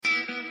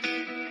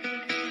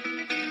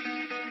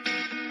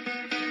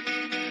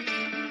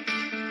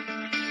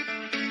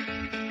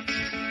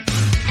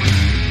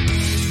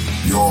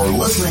You're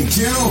listening to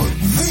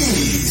the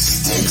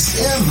Sticks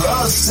in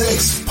the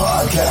Six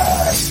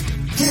podcast.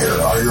 Here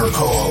are your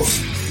co-hosts,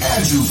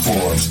 Andrew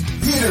Forbes,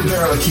 Peter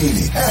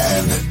Baracchini,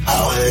 and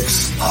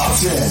Alex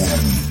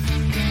Houghton.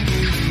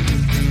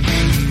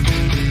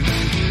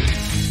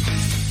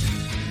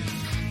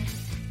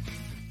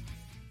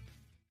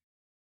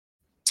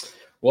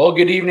 Well,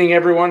 good evening,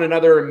 everyone.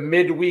 Another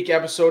midweek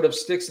episode of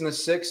Sticks in the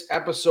Six,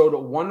 episode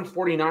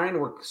 149.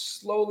 We're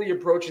slowly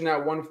approaching that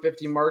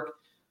 150 mark.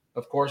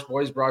 Of course,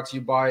 boys, brought to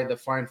you by the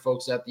fine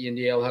folks at the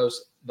Indie Ale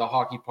House, the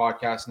Hockey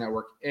Podcast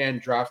Network,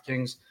 and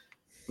DraftKings.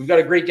 We've got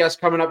a great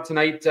guest coming up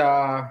tonight,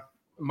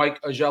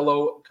 Mike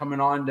Augello, coming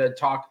on to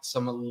talk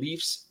some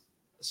Leafs,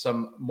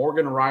 some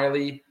Morgan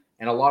Rielly,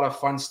 and a lot of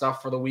fun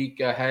stuff for the week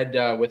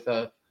ahead with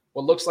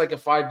what looks like a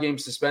 5-game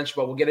suspension,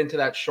 but we'll get into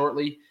that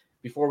shortly.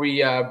 Before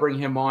we bring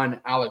him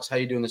on, Alex, how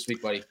you doing this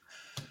week, buddy?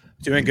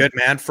 Doing good,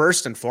 man.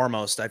 First and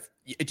foremost,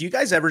 do you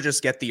guys ever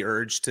just get the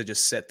urge to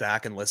just sit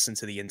back and listen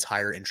to the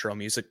entire intro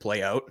music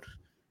play out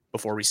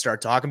before we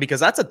start talking? Because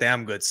that's a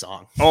damn good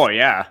song. Oh,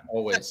 yeah.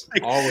 Always.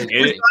 Like, always.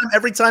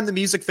 Every time the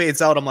music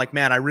fades out, I'm like,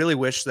 man, I really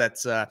wish that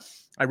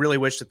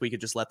we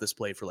could just let this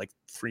play for like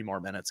 3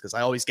 more minutes, because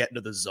I always get into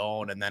the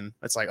zone and then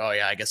it's like, oh,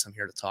 yeah, I guess I'm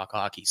here to talk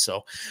hockey.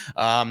 So,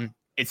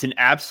 it's an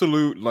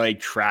absolute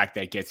track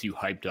that gets you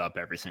hyped up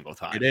every single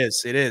time. It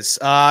is.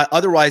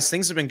 Otherwise,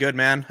 things have been good,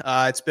 man.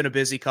 It's been a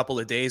busy couple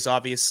of days,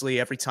 obviously.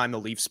 Every time the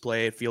Leafs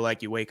play, I feel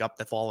like you wake up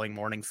the following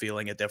morning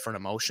feeling a different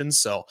emotion.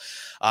 So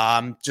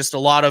just a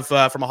lot of,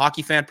 from a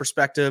hockey fan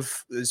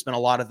perspective, there's been a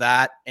lot of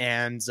that.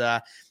 And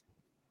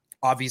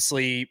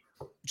obviously,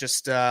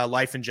 just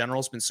life in general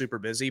has been super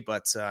busy,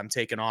 but I'm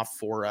taking off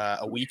for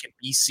a week in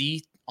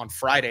BC on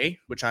Friday,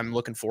 which I'm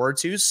looking forward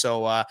to.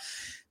 So,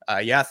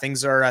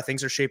 things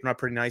are shaping up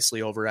pretty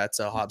nicely over at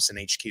Hobson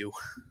HQ.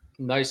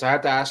 Nice. I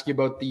have to ask you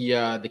about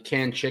the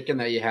canned chicken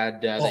that you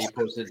had that you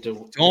posted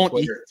to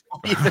Twitter.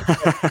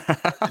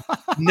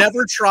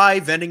 Never try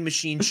vending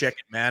machine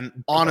chicken,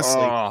 man.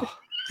 Honestly,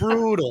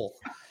 brutal.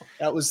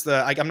 That was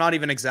I'm not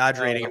even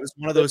exaggerating. It was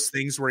one of those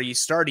things where you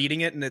start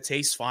eating it and it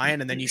tastes fine,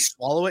 and then you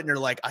swallow it and you're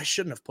like, I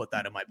shouldn't have put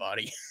that in my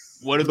body.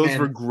 One of those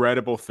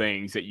regrettable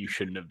things that you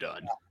shouldn't have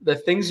done. The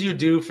things you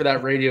do for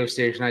that radio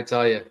station, I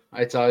tell you.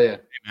 Hey,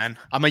 man,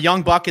 I'm a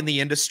young buck in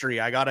the industry.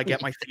 I got to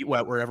get my feet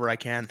wet wherever I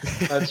can.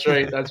 That's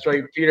right.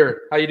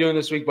 Peter, how you doing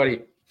this week, buddy?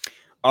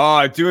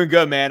 Doing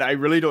good, man. I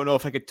really don't know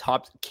if I could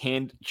top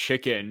canned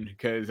chicken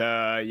because,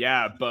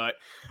 but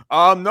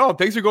no,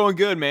 things are going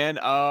good, man.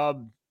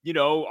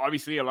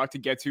 Obviously a lot to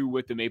get to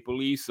with the Maple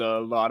Leafs, a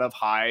lot of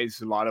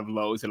highs, a lot of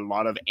lows, and a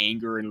lot of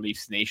anger in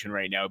Leafs Nation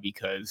right now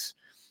because,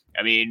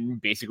 I mean,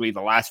 basically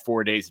the last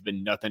 4 days have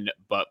been nothing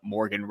but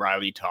Morgan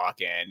Rielly talk,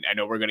 and I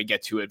know we're going to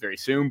get to it very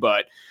soon,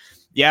 but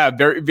yeah,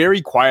 very,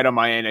 very quiet on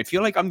my end. I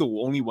feel like I'm the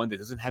only one that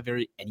doesn't have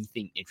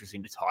anything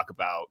interesting to talk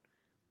about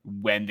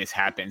when this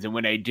happens, and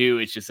when I do,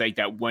 it's just like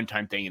that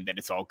one-time thing, and then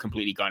it's all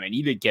completely gone. I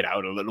need to get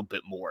out a little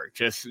bit more,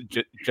 just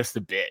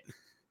a bit.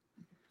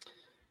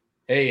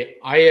 Hey,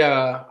 I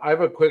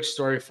have a quick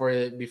story for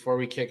you before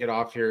we kick it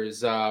off here.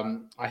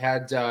 I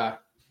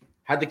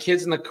had the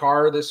kids in the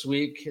car this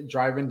week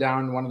driving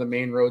down one of the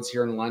main roads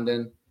here in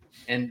London.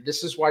 And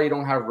this is why you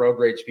don't have road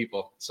rage,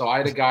 people. So I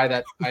had a guy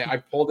that I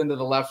pulled into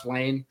the left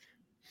lane.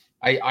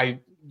 I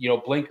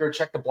blinker,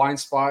 check the blind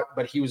spot,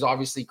 but he was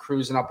obviously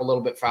cruising up a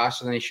little bit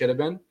faster than he should have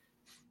been.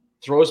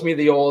 Throws me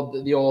the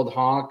old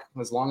honk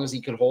as long as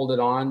he could hold it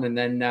on. And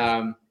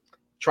then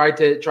tried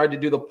to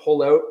do the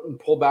pull out and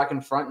pull back in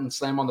front and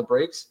slam on the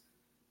brakes.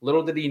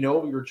 Little did he know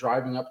we were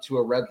driving up to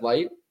a red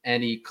light,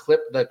 and he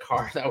clipped the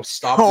car that was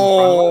stopped in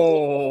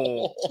front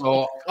of us.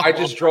 So I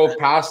just drove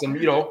past him,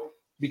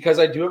 because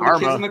I do have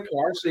the kids in the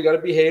car, so you got to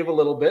behave a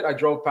little bit. I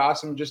drove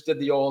past him, just did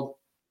the old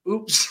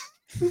oops,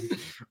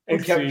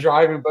 and kept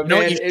driving. But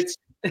man, it's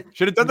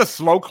should have done the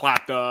slow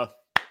clap.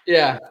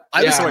 Yeah,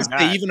 I was going to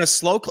say even a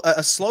slow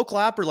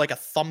clap or like a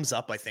thumbs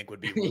up, I think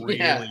would be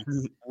really,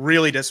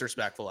 really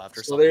disrespectful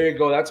after. So there you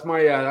go. That's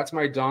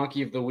my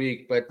donkey of the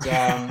week. But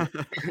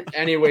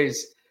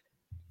anyways,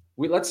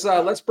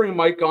 let's bring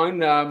Mike on.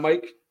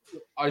 Mike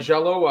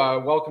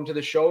Augello, welcome to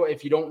the show.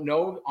 If you don't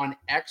know, on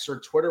X or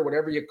Twitter,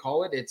 whatever you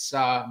call it, it's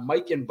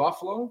Mike in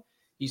Buffalo.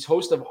 He's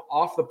host of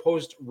Off the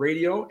Post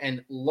Radio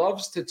and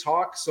loves to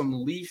talk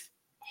some Leaf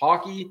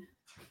hockey.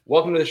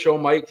 Welcome to the show,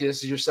 Mike.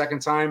 This is your second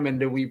time,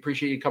 and we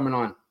appreciate you coming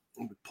on.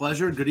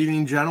 Pleasure. Good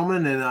evening,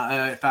 gentlemen.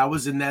 And if I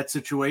was in that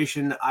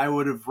situation, I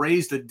would have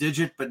raised a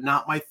digit, but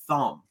not my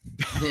thumb.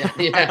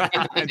 Yeah.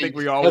 I think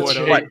we all would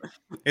have. What?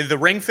 Is the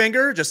ring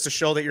finger just to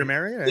show that you're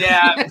married?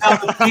 Yeah.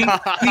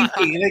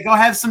 Pinky. They go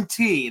have some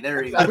tea.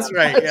 There you go. That's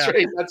right.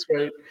 That's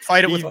right.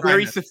 Fight it with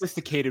very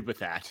sophisticated with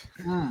that.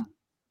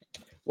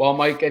 Well,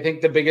 Mike, I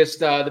think the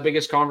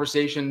biggest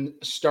conversation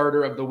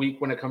starter of the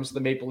week when it comes to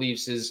the Maple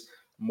Leafs is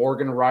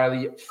Morgan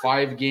Rielly.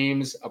 5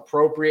 games,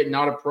 appropriate,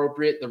 not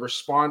appropriate. The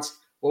response.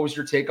 What was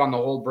your take on the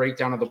whole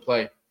breakdown of the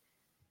play?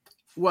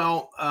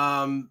 Well,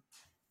 I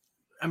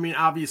mean,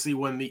 obviously,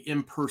 when the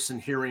in-person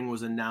hearing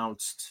was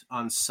announced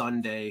on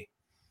Sunday,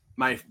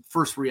 my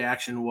first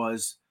reaction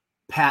was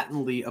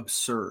patently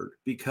absurd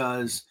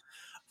because,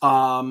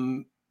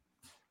 and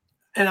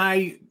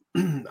I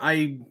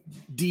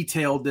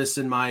detailed this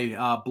in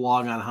my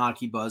blog on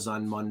Hockey Buzz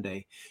on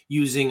Monday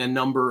using a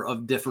number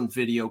of different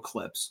video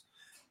clips.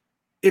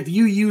 If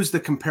you use the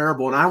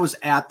comparable, and I was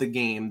at the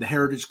game, the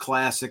Heritage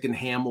Classic in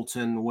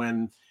Hamilton,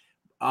 when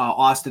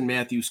Austin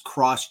Matthews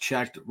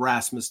cross-checked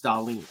Rasmus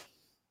Dahlin,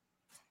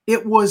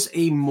 it was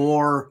a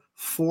more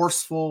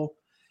forceful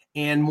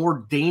and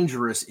more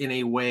dangerous in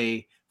a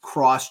way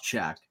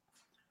cross-check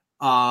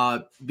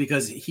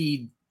because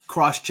he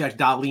cross-checked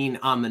Dahlin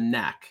on the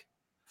neck.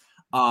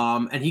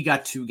 And he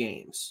got 2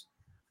 games.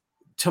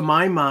 To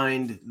my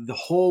mind, the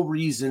whole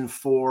reason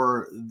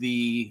for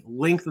the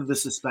length of the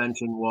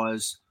suspension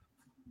was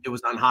it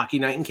was on Hockey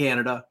Night in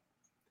Canada.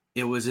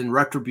 It was in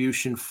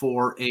retribution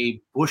for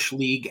a Bush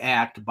League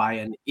act by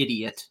an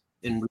idiot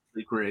in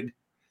Rielly Grigg.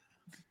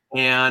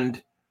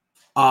 And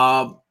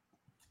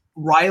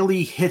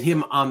Rielly hit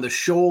him on the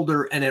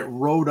shoulder and it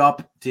rode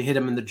up to hit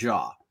him in the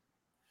jaw.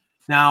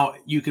 Now,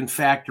 you can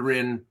factor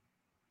in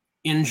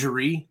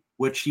injury,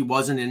 which he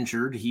wasn't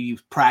injured. He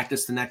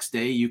practiced the next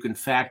day. You can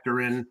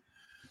factor in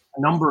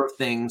a number of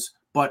things.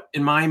 But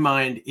in my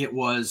mind, it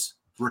was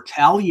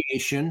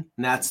retaliation.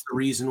 And that's the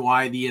reason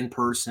why the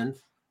in-person.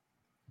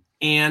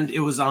 And it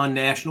was on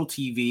national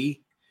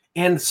TV.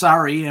 And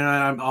sorry, and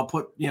I'll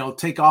put,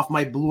 take off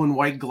my blue and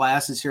white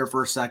glasses here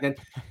for a second,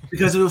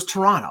 because it was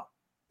Toronto.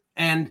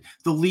 And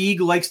the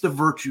league likes the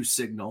virtue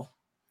signal.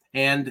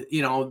 And,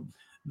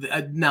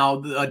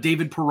 now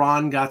David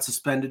Perron got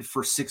suspended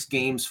for 6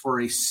 games for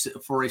a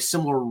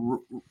similar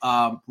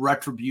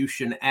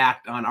retribution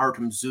act on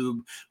Artem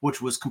Zub,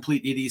 which was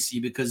complete idiocy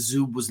because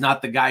Zub was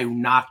not the guy who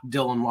knocked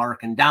Dylan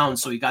Larkin down,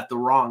 so he got the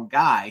wrong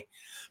guy.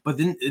 But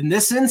then in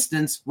this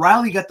instance,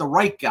 Rielly got the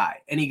right guy,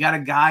 and he got a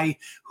guy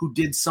who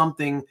did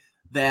something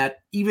that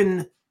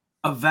even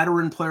a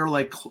veteran player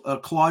like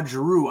Claude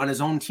Giroux on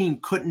his own team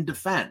couldn't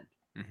defend.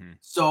 Mm-hmm.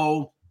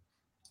 So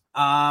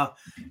the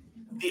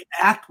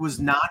act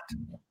was not,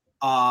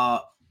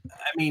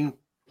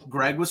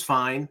 Greg was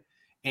fine,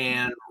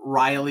 and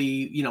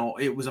Rielly,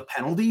 it was a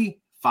penalty,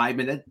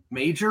 5-minute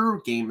major,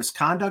 game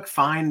misconduct,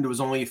 fine. There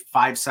was only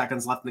 5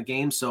 seconds left in the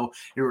game. So,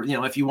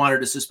 if you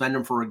wanted to suspend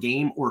him for a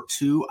game or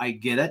 2, I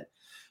get it.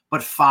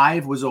 But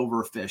 5 was over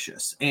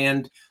officious.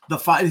 And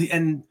the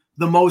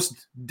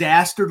most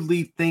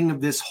dastardly thing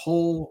of this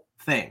whole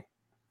thing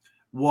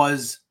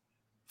was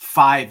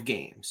 5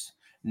 games,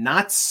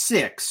 not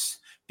 6,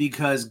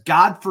 because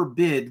God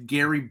forbid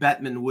Gary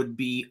Bettman would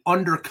be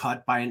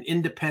undercut by an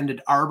independent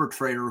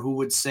arbitrator who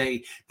would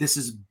say this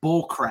is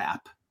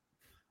bullcrap.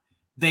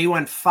 They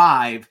went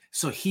 5,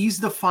 so he's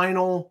the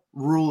final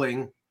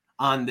ruling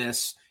on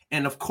this.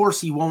 And of course,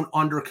 he won't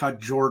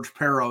undercut George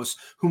Peros,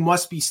 who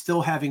must be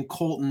still having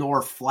Colton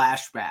Orr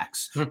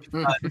flashbacks.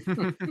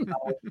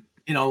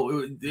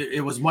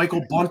 It was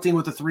Michael Bunting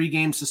with a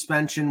 3-game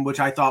suspension,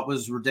 which I thought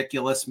was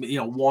ridiculous.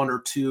 1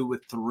 or 2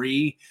 with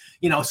 3.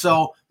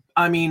 So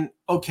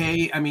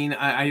okay.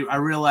 I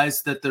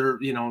realize that they're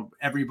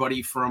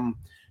everybody from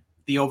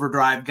the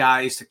Overdrive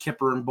guys to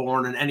Kipper and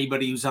Bourne and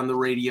anybody who's on the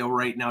radio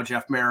right now,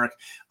 Jeff Merrick,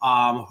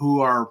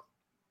 who are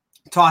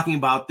talking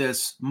about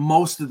this.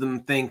 Most of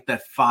them think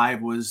that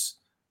 5 was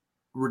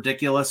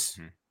ridiculous,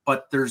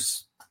 but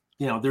there's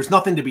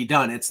nothing to be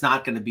done. It's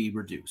not going to be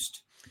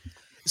reduced.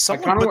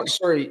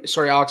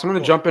 Sorry, Alex. I'm going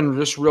to jump in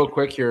just real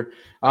quick here.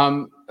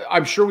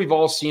 I'm sure we've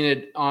all seen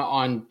it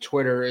on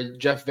Twitter.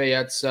 Jeff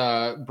Vayette's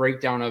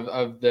breakdown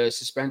of the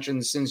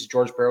suspensions since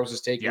George Peros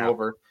has taken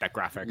over. That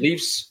graphic.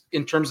 Leafs,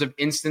 in terms of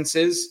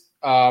instances,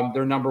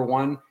 they're number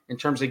 1. In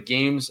terms of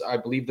games, I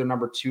believe they're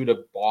number 2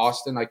 to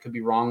Boston. I could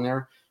be wrong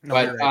there. No,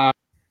 but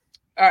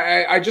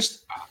right. I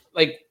just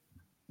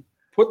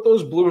put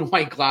those blue and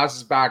white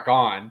glasses back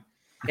on.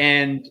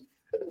 And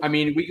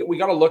we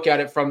got to look at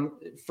it from,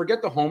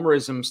 forget the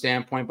homerism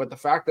standpoint, but the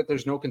fact that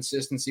there's no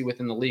consistency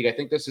within the league. I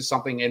think this is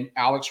something, and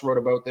Alex wrote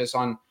about this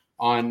on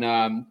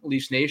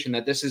Leafs Nation,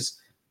 that this is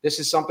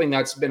something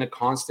that's been a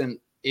constant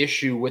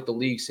issue with the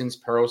league since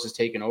Peros has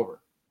taken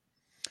over.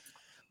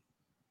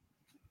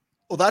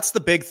 Well, that's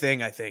the big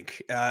thing, I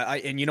think.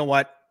 And you know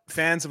what?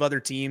 Fans of other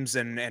teams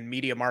and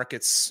media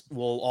markets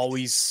will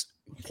always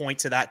point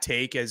to that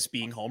take as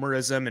being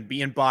homerism and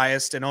being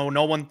biased, and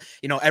no one,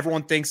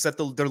 everyone thinks that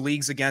their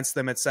league's against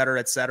them, et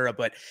cetera,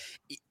 but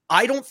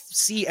I don't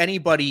see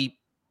anybody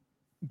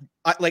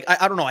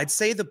I don't know. I'd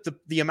say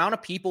the amount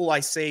of people I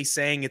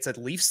saying it's a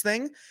Leafs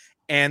thing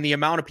and the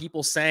amount of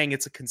people saying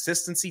it's a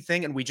consistency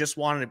thing and we just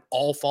want to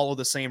all follow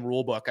the same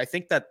rule book, I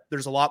think that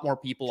there's a lot more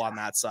people on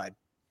that side.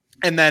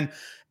 And then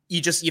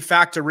you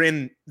factor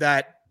in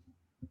that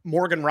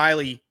Morgan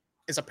Rielly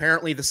is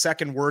apparently the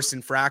second worst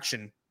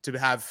infraction to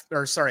have,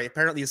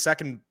 apparently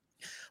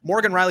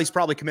Morgan Rielly's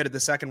probably committed the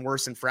second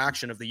worst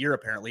infraction of the year,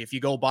 apparently, if you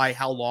go by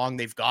how long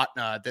they've got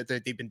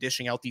that they've been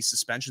dishing out these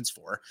suspensions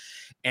for.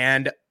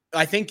 And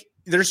I think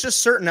there's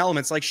just certain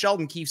elements, like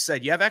Sheldon Keefe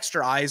said, you have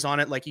extra eyes on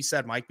it, like you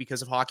said, Mike,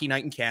 because of Hockey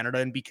Night in Canada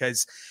and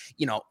because,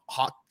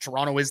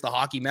 Toronto is the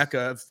hockey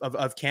mecca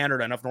of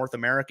Canada and of North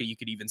America, you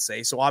could even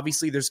say. So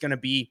obviously there's going to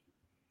be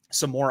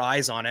some more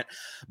eyes on it.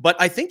 But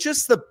I think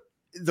just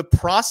the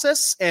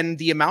process and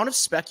the amount of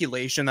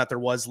speculation that there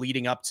was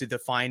leading up to the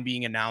fine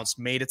being announced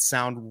made it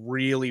sound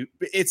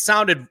it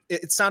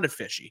sounded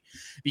fishy,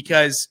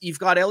 because you've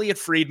got Elliot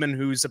Friedman,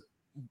 who's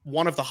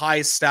one of the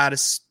highest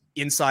status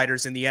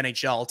insiders in the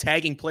NHL,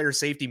 tagging player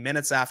safety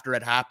minutes after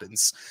it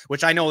happens,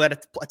 which I know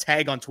that a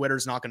tag on Twitter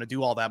is not going to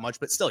do all that much,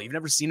 but still, you've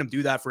never seen him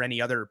do that for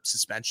any other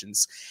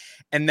suspensions.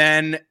 And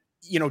then,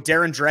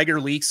 Darren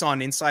Dreger leaks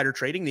on Insider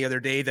Trading the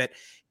other day that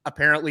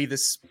apparently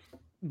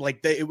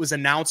it was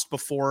announced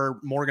before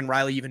Morgan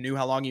Rielly even knew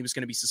how long he was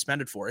going to be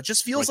suspended for. It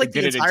just feels like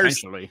the entire,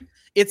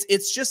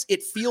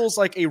 it feels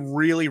like a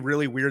really,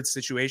 really weird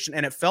situation.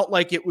 And it felt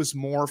like it was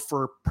more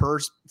for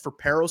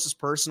Parros'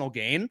 personal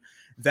gain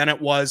than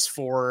it was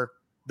for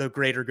the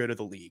greater good of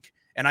the league.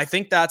 And I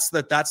think that's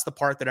the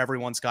part that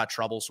everyone's got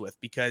troubles with,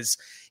 because,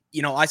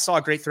 I saw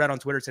a great thread on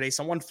Twitter today.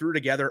 Someone threw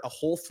together a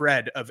whole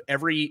thread of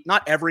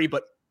not every,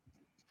 but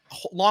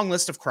long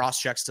list of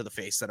cross checks to the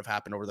face that have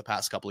happened over the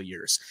past couple of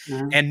years.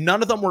 Mm-hmm. And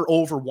none of them were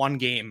over one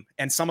game,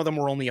 and some of them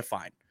were only a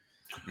fine.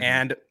 Mm-hmm.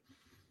 And,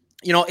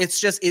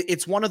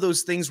 it's one of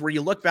those things where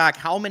you look back,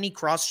 how many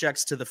cross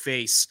checks to the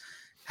face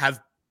have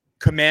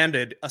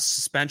commanded a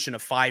suspension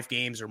of 5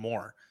 games or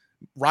more?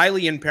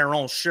 Rielly and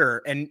Perron,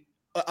 sure. And,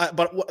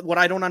 but what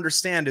I don't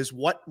understand is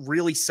what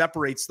really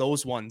separates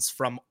those ones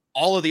from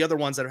all of the other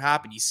ones that have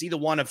happened. You see the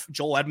one of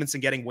Joel Edmondson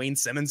getting Wayne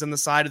Simmons in the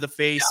side of the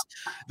face.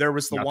 Yeah. There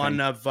was the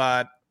one of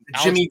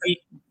Jimmy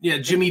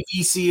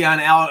VC on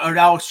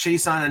Alex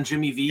Chason on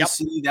Jimmy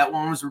VC. Yep. That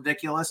one was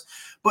ridiculous.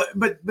 But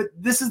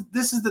this is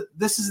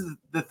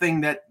the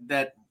thing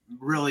that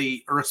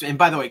really irks me. And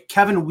by the way,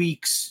 Kevin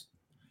Weeks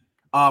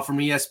from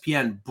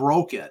ESPN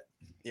broke it.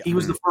 Yeah. He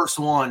was the first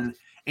one.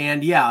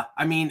 And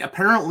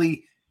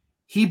apparently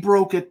he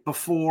broke it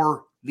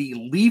before the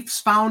Leafs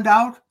found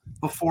out,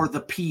 before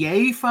the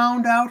PA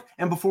found out,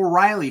 and before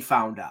Rielly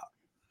found out.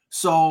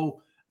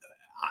 So,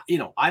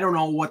 I don't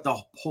know what the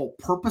whole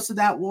purpose of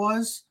that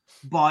was,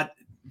 but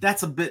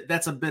that's a bit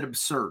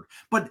absurd.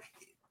 But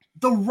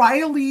the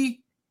Rielly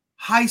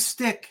high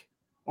stick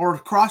or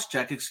cross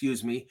check,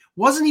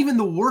 wasn't even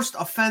the worst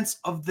offense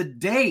of the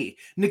day.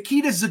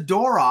 Nikita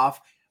Zadorov,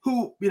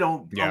 who, a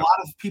lot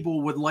of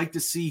people would like to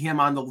see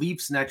him on the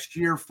Leafs next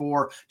year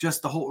for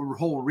just the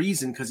whole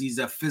reason, because he's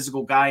a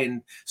physical guy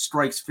and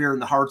strikes fear in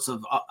the hearts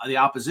of the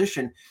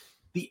opposition.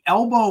 The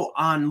elbow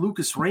on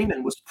Lucas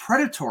Raymond was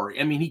predatory.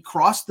 I mean, he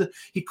crossed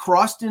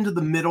into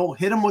the middle,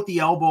 hit him with the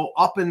elbow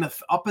up in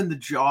the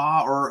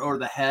jaw or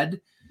the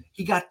head.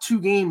 He got 2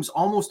 games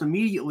almost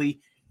immediately,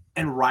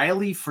 and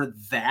Rielly for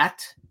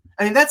that.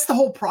 I mean, that's the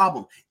whole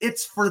problem.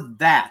 It's for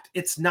that.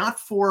 It's not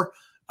for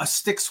a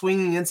stick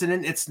swinging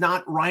incident. It's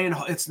not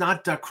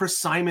Chris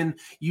Simon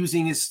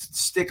using his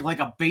stick like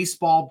a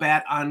baseball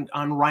bat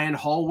on Ryan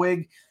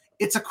Hallwig.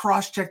 It's a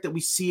cross check that we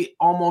see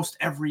almost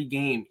every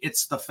game.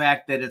 It's the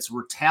fact that it's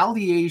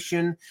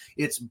retaliation,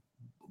 it's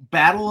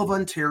Battle of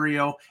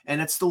Ontario,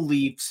 and it's the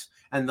Leafs,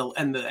 and the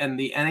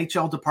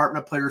NHL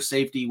Department of Player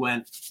Safety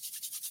went,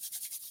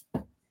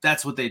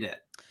 that's what they did.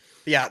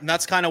 Yeah, and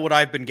that's kind of what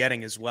I've been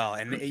getting as well.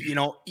 And,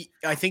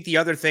 I think the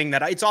other thing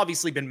that it's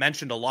obviously been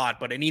mentioned a lot,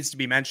 but it needs to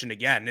be mentioned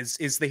again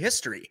is the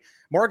history.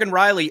 Morgan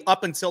Rielly,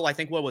 up until I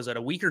think,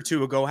 a week or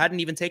 2 ago, hadn't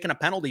even taken a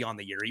penalty on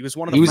the year. He was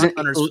one of the front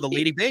runners for the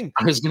Lady Byng.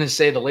 I was going to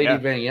say the Lady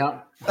Byng,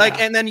 yeah.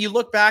 And then you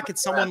look back at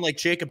someone like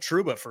Jacob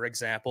Trouba, for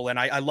example, and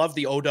I love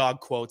the O-Dog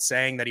quote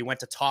saying that he went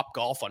to Top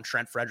Golf on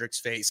Trent Frederick's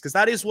face, because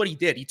that is what he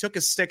did. He took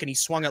his stick and he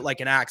swung it like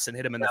an axe and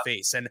hit him in the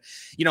face. And,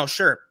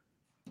 sure,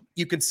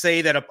 you could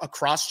say that a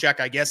cross check,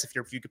 I guess, if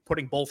you're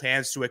putting both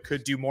hands to it,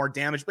 could do more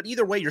damage. But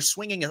either way, you're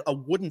swinging a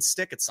wooden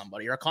stick at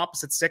somebody or a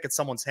composite stick at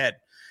someone's head.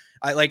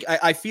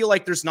 I feel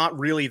like there's not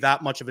really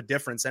that much of a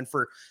difference. And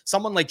for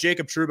someone like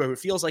Jacob Trouba, who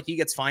feels like he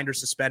gets fined or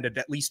suspended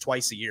at least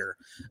twice a year,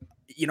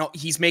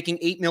 he's making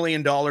 $8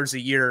 million a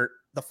year.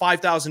 The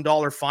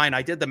 $5,000 fine,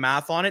 I did the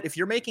math on it. If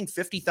you're making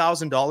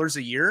 $50,000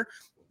 a year,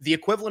 the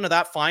equivalent of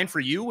that fine for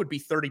you would be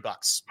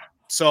 $30.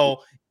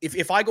 So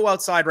if I go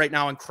outside right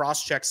now and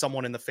cross-check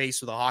someone in the face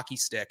with a hockey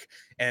stick,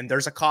 and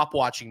there's a cop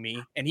watching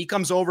me, and he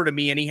comes over to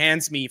me and he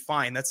hands me a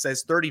fine that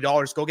says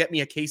 $30, go get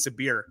me a case of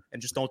beer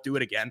and just don't do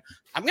it again,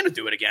 I'm going to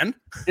do it again.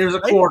 Here's a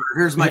quarter.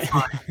 Here's my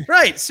fine.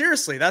 Right.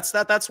 Seriously. That's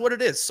what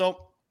it is.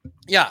 So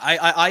yeah,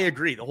 I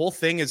agree. The whole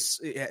thing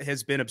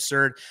has been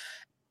absurd.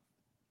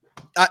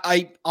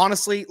 I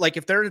honestly, like,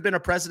 if there had been a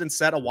precedent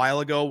set a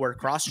while ago where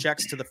cross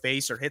checks to the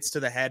face or hits to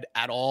the head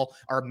at all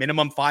are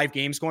minimum 5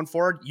 games going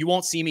forward, you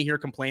won't see me here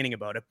complaining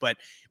about it. But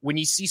when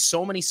you see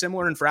so many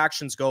similar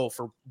infractions go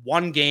for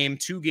 1 game,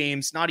 2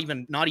 games, not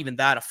even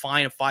that, a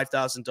fine of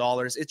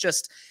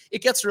 $5,000,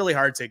 it gets really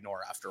hard to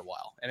ignore after a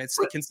while. And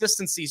the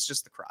consistency is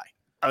just the cry.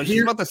 I was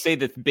just about to say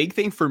that the big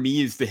thing for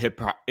me is the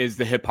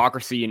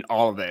hypocrisy in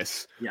all of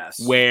this.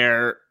 Yes.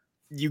 Where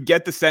you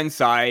get the sense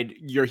side,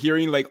 you're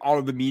hearing like all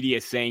of the media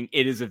saying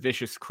it is a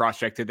vicious cross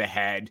check to the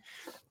head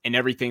and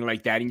everything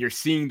like that. And you're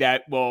seeing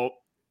that,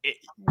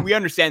 we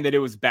understand that it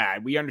was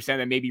bad. We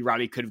understand that maybe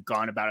Rielly could have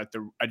gone about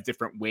it a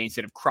different way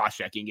instead of cross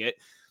checking it.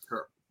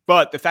 Sure.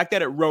 But the fact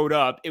that it rode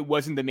up, it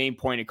wasn't the main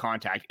point of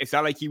contact. It's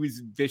not like he was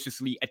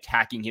viciously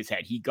attacking his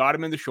head. He got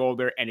him in the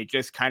shoulder, and it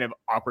just kind of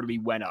awkwardly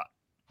went up.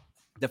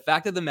 The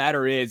fact of the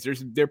matter is,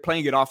 they're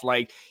playing it off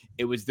like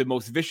it was the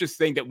most vicious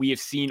thing that we have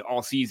seen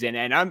all season.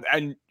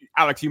 And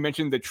Alex, you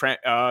mentioned the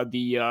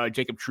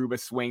Jacob Trouba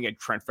swing at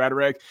Trent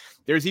Frederick.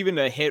 There's even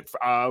a hit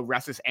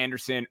Rasmus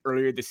Anderson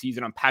earlier this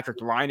season on Patrick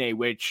Laine,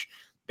 which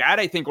that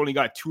I think only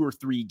got 2 or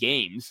 3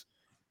 games.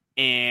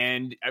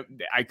 And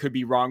I could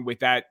be wrong with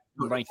that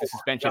length of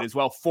suspension as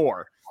well.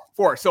 4.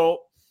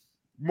 So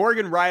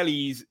Morgan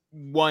Rielly's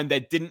one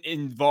that didn't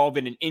involve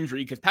in an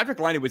injury, because Patrick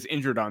Laine was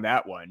injured on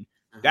that one.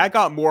 That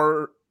got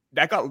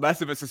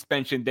less of a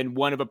suspension than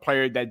one of a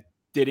player that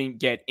didn't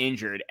get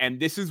injured. And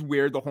this is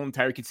where the whole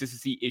entire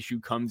consistency issue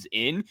comes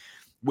in,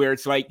 where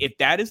it's like, if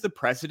that is the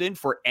precedent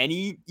for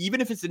any, even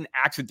if it's an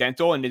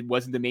accidental and it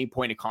wasn't the main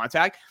point of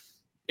contact,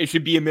 it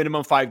should be a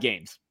minimum 5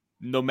 games.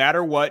 No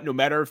matter what, no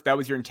matter if that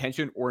was your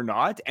intention or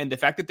not. And the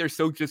fact that they're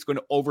so just going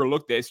to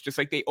overlook this, just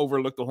like they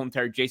overlooked the whole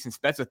entire Jason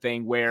Spezza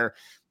thing, where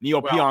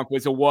Neil Pionk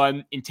was the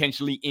one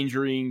intentionally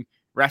injuring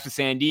Rasmus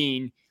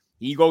Sandin.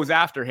 He goes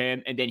after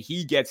him, and then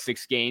he gets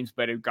 6 games,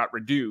 but it got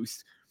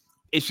reduced.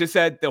 It's just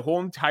that the whole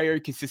entire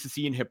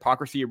consistency and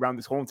hypocrisy around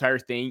this whole entire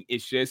thing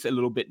is just a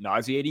little bit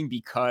nauseating,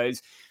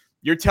 because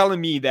you're telling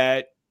me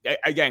that,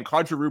 again,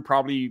 Claude Giroux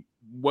probably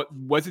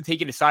wasn't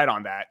taking a side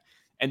on that.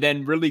 And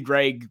then really,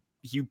 Greg,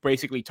 he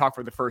basically talked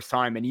for the first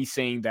time, and he's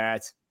saying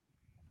that,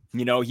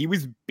 you know, he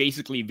was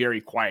basically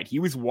very quiet. He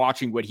was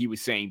watching what he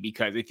was saying,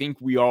 because I think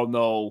we all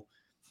know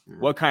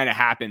what kind of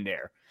happened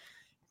there.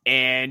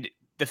 And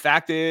the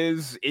fact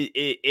is,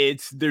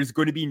 there's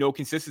going to be no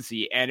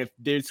consistency. And if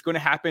there's going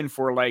to happen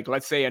for, like,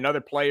 let's say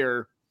another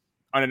player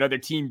on another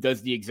team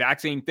does the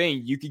exact same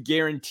thing, you could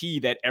guarantee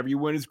that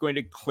everyone is going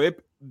to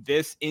clip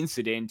this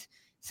incident,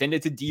 send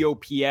it to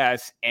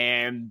DOPS,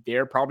 and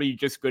they're probably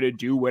just going to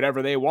do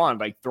whatever they want,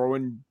 like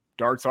throwing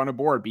darts on a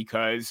board,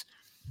 because,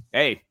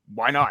 hey,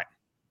 why not?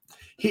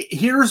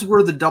 Here's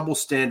where the double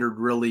standard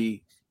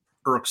really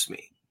irks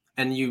me.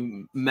 And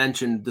you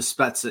mentioned the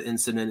Spezza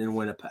incident in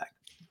Winnipeg.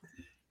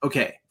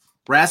 Okay,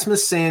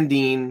 Rasmus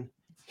Sandin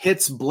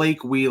hits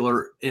Blake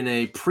Wheeler in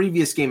a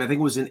previous game. I think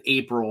it was in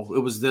April. It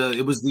was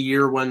the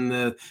year when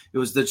it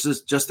was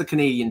just the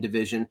Canadian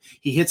division.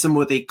 He hits him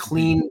with a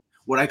clean,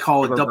 what I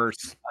call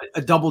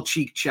a double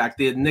cheek check,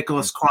 the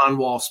Nicholas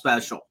Kronwall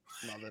special.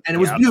 And it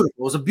was beautiful.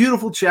 It was a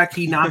beautiful check.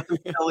 He knocked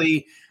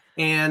Philly,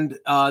 and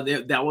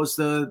that was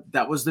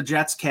the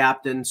Jets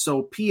captain.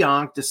 So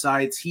Pionk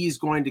decides he's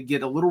going to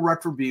get a little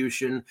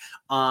retribution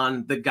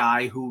on the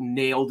guy who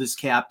nailed his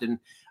captain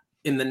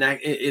in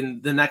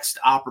the next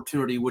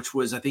opportunity, which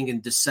was, I think,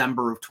 in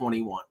December of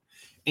 21.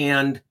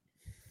 And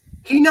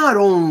he not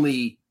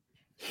only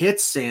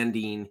hits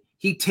Sandin,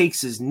 he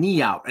takes his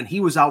knee out, and he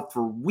was out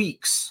for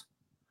weeks.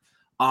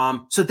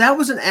 So that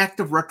was an act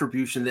of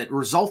retribution that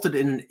resulted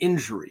in an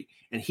injury,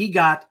 and he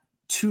got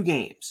 2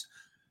 games.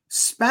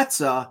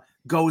 Spezza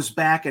goes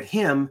back at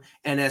him,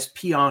 and as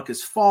Pionk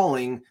is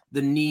falling,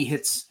 the knee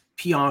hits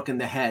Pionk in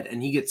the head,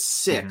 and he gets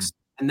 6.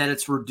 And then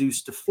it's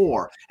reduced to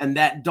 4. And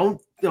that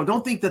don't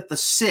think that the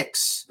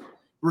 6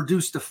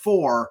 reduced to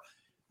 4,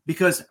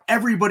 because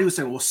everybody was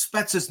saying, well,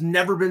 Spezza's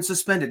never been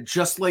suspended,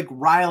 just like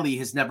Rielly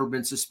has never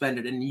been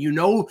suspended. And you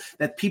know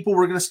that people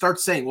were going to start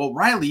saying, well,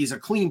 Rielly is a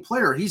clean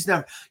player. He's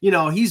never,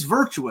 he's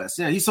virtuous.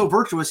 He's so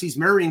virtuous, he's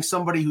marrying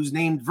somebody who's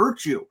named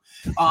Virtue.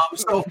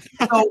 So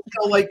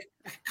like,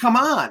 come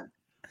on.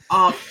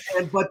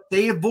 But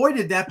they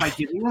avoided that by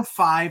giving him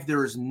 5.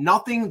 There's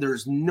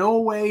no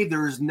way.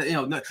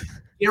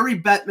 Gary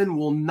Bettman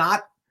will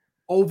not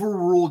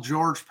overrule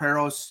George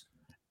Peros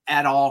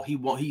at all.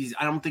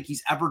 I don't think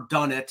he's ever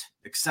done it,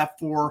 except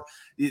for,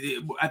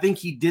 I think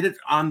he did it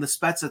on the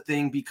Spezza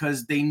thing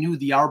because they knew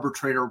the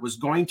arbitrator was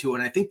going to.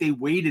 And I think they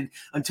waited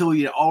until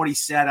he had already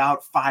sat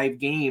out 5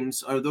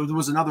 games. Or there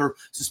was another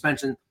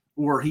suspension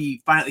where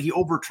he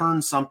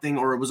overturned something,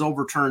 or it was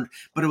overturned,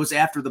 but it was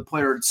after the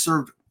player had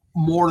served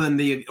more than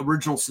the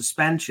original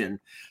suspension.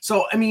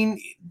 So, I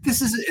mean,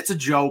 it's a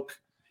joke.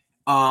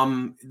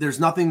 There's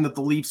nothing that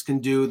the Leafs can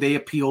do. They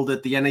appealed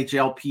it. The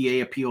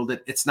NHLPA appealed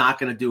it. It's not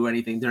going to do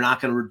anything. They're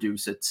not going to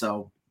reduce it.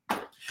 So,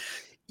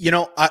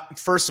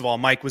 first of all,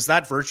 Mike, was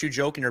that Virtue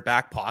joke in your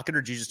back pocket,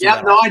 or did you just?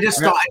 I just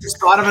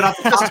thought of it off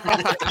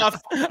the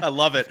top. I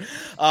love it.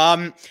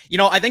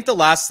 I think the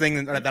last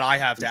thing that I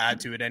have to add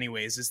to it,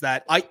 anyways, is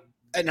that I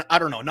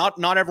don't know.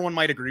 Not everyone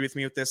might agree with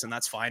me with this, and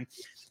that's fine.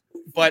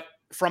 But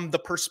from the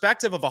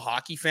perspective of a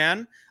hockey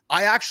fan,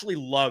 I actually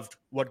loved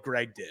what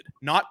Greg did.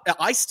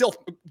 I still,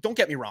 don't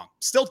get me wrong,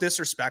 still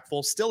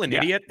disrespectful, still an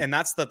idiot. And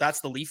that's the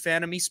Leaf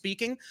fan of me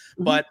speaking.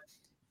 Mm-hmm. But,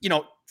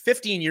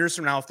 15 years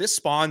from now, if this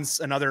sparks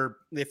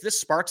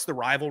the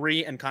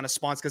rivalry and kind of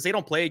spawns, because they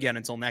don't play again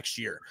until next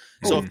year.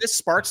 So if this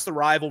sparks the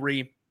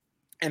rivalry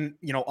and,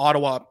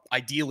 Ottawa,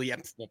 ideally,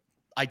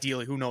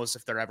 who knows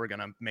if they're ever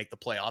going to make the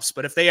playoffs,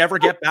 but if they ever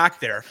get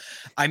back there,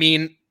 I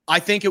mean, I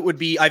think it'd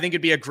be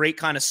a great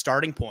kind of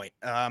starting point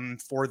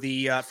for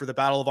the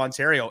Battle of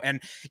Ontario.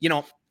 And,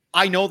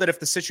 I know that if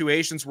the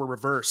situations were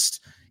reversed,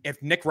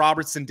 if Nick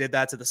Robertson did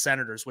that to the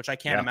Senators, which I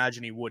can't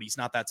imagine he would, he's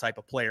not that type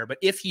of player. But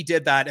if he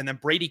did that and then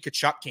Brady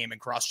Tkachuk came and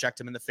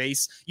cross-checked him in the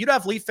face, you'd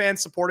have Leaf fans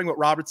supporting what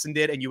Robertson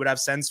did, and you would have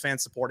Sens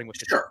fans supporting what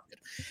Tkachuk did.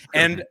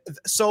 And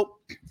so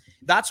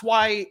that's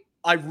why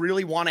I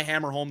really want to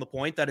hammer home the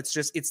point that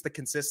it's the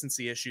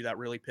consistency issue that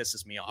really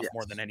pisses me off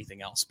more than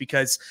anything else.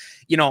 Because,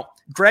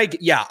 Greg,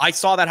 I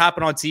saw that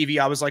happen on TV.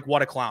 I was like,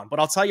 what a clown.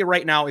 But I'll tell you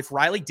right now, if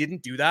Rielly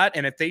didn't do that,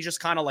 and if they just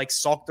kind of like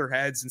sulked their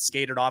heads and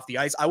skated off the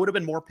ice, I would have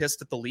been more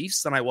pissed at the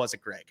Leafs than I was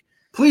at Greg.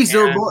 Please,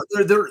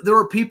 there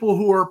are people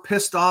who are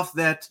pissed off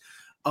that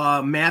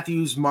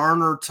Matthews,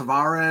 Marner,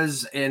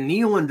 Tavares, and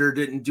Nylander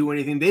didn't do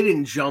anything. They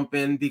didn't jump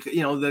in because,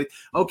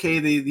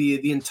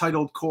 the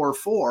entitled core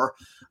four.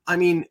 I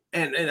mean,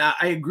 and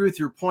I agree with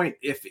your point.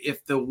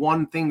 If the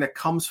one thing that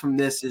comes from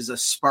this is a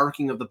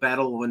sparking of the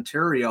Battle of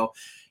Ontario,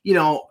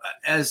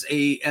 as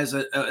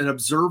an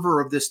observer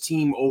of this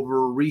team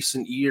over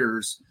recent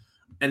years,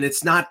 and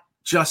it's not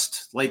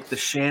just like the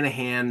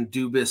Shanahan,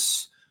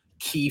 Dubas,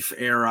 Keefe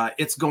era.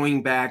 It's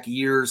going back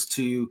years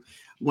to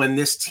when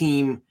this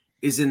team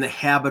is in the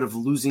habit of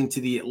losing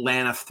to the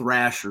Atlanta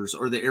Thrashers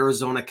or the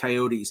Arizona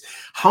Coyotes.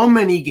 How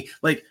many,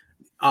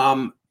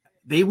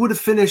 they would have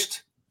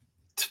finished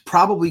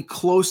probably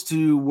close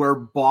to where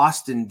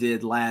Boston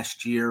did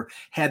last year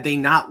had they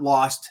not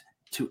lost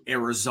to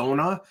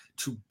Arizona,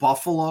 to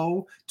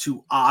Buffalo,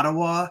 to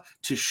Ottawa,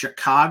 to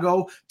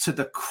Chicago, to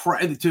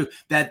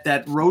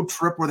that road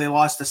trip where they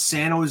lost to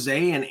San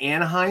Jose and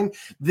Anaheim.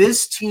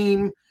 This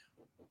team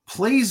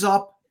plays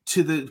up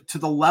to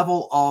the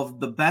level of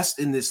the best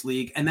in this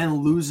league and then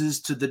loses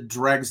to the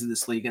dregs of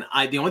this league. And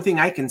the only thing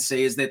I can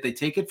say is that they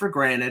take it for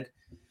granted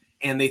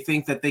and they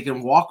think that they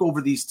can walk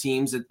over these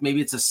teams, that maybe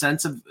it's a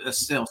sense of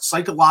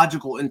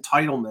psychological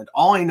entitlement.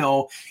 All I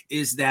know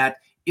is that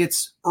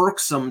it's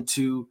irksome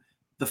to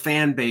the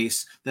fan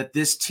base that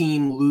this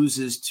team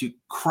loses to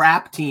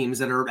crap teams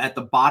that are at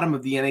the bottom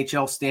of the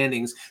NHL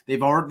standings. They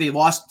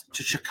lost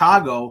to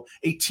Chicago,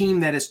 a team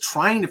that is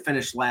trying to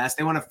finish last.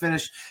 They want to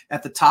finish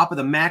at the top of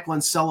the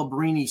Macklin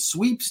Celebrini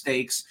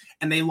sweepstakes,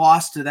 and they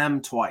lost to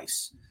them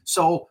twice.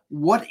 So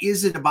what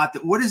is it about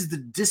what is the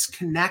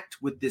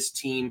disconnect with this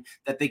team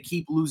that they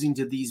keep losing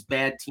to these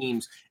bad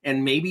teams?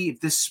 And maybe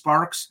if this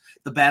sparks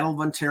the Battle of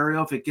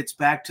Ontario, if it gets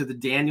back to the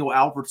Daniel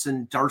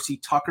Alfredsson, Darcy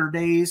Tucker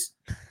days,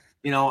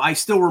 I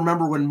still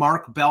remember when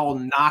Mark Bell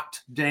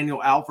knocked Daniel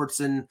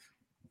Alfredsson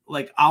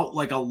out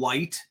like a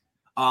light.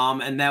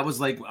 And that was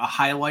like a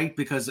highlight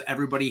because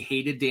everybody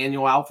hated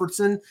Daniel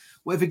Alfredsson.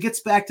 Well, if it gets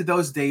back to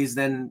those days,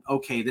 then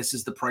okay, this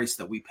is the price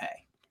that we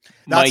pay.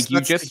 Mike, you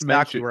just exactly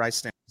mentioned where I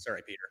stand.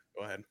 Sorry, Peter.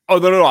 Go ahead. Oh,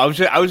 no. I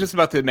was just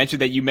about to mention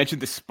that you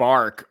mentioned the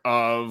spark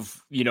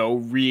of,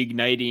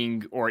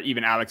 reigniting, or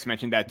even Alex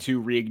mentioned that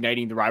too,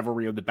 reigniting the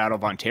rivalry of the Battle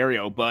of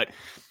Ontario. But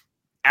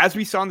as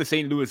we saw in the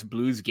St. Louis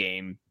Blues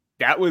game,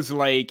 that was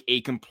like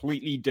a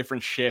completely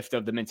different shift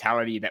of the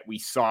mentality that we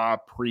saw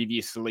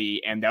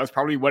previously. And that was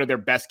probably one of their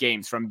best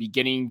games from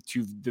beginning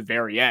to the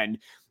very end in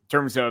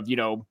terms of,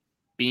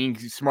 being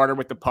smarter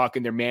with the puck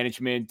and their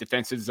management,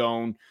 defensive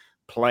zone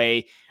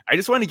play. I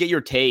just want to get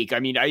your take. I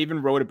mean, I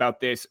even wrote about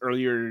this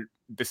earlier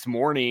this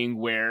morning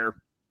where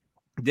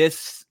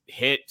this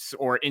hits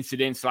or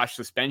incident /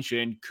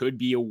 suspension could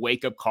be a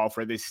wake-up call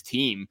for this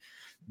team.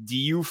 Do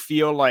you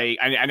feel like,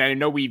 and I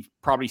know we've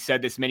probably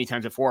said this many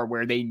times before,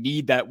 where they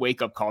need that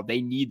wake-up call. They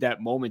need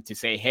that moment to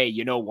say, hey,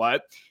 you know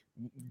what?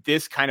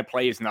 This kind of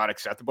play is not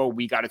acceptable.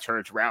 We got to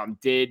turn it around.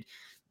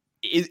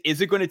 Is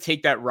it going to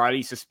take that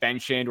Rielly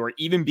suspension or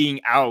even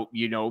being out,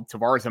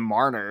 Tavares and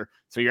Marner,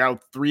 so you're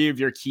out 3 of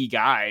your key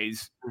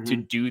guys to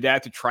do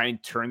that, to try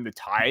and turn the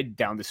tide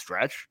down the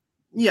stretch?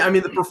 Yeah, I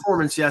mean, the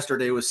performance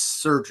yesterday was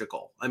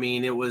surgical. I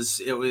mean, it was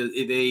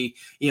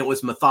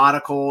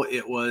methodical.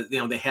 It was,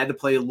 they had to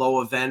play a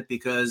low event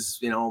because,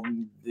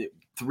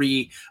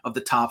 3 of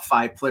the top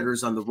 5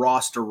 players on the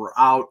roster were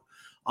out.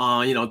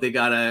 They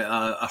got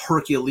a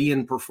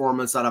Herculean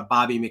performance out of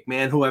Bobby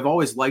McMahon, who I've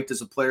always liked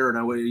as a player, and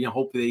I would,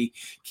 hope that he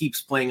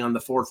keeps playing on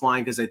the fourth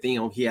line because I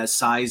think he has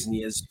size and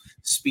he has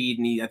speed,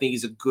 and I think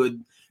he's a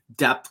good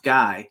depth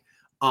guy.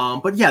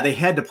 But yeah, they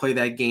had to play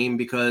that game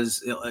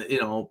because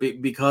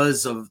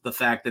of the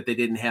fact that they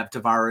didn't have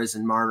Tavares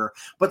and Marner.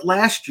 But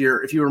last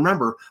year, if you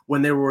remember,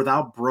 when they were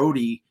without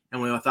Brody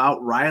and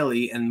without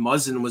Rielly and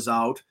Muzzin was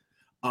out,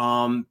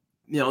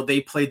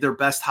 they played their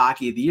best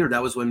hockey of the year.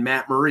 That was when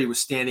Matt Murray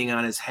was standing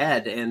on his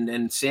head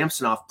and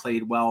Samsonov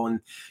played well. And,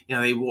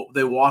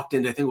 they walked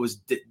into, I think it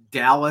was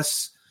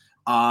Dallas,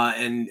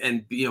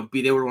 and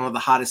they were one of the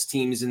hottest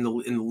teams in the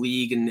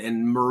league,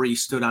 and Murray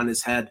stood on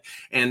his head,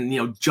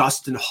 and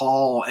Justin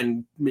Hall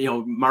and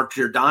Mark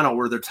Giordano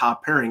were their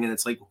top pairing, and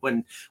it's like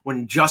when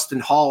Justin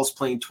Hall is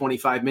playing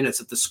 25 minutes,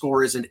 if the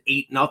score isn't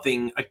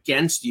 8-0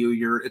 against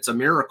you, it's a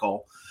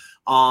miracle.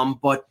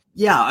 But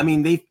yeah, I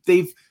mean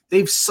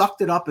they've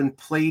sucked it up and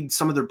played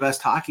some of their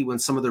best hockey when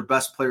some of their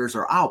best players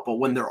are out, but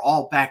when they're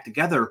all back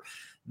together,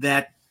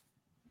 that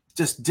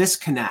just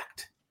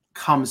disconnect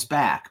comes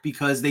back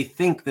because they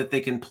think that they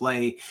can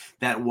play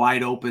that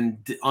wide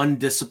open,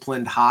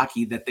 undisciplined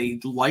hockey that they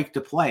like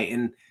to play.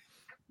 And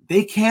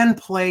they can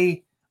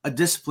play a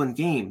disciplined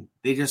game.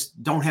 They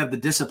just don't have the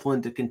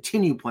discipline to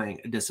continue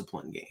playing a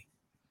disciplined game.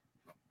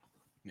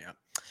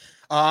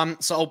 Yeah.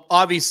 So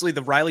obviously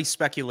the Rielly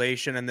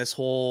speculation and this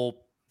whole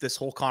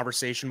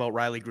conversation about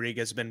Rielly Grieg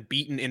has been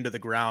beaten into the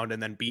ground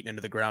and then beaten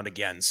into the ground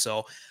again.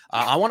 So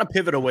I want to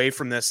pivot away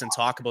from this and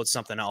talk about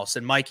something else.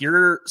 And Mike,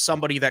 you're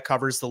somebody that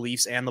covers the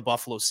Leafs and the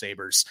Buffalo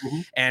Sabres. Mm-hmm.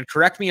 And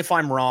correct me if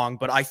I'm wrong,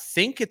 but I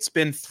think it's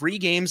been 3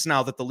 games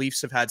now that the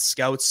Leafs have had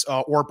scouts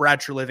or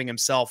Brad Treliving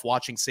himself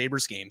watching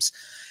Sabres games.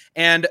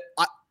 And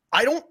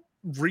I don't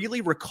really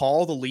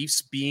recall the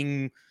Leafs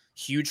being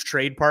huge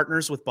trade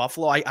partners with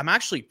Buffalo. I'm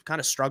actually kind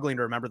of struggling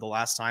to remember the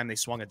last time they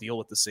swung a deal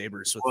with the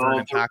Sabres for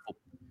an impactful.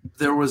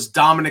 There was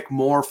Dominic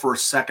Moore for a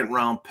 2nd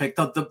round pick.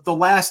 The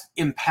last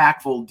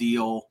impactful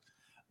deal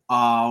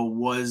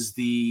was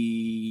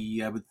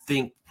I would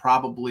think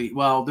probably,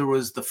 well, there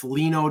was the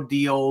Foligno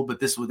deal, but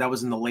that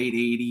was in the late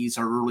 80s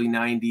or early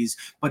 90s.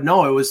 But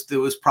no, it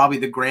was probably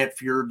the Grant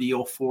Fuhr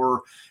deal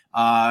for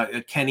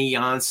Kenny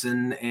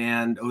Janssen,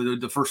 and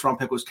the 1st round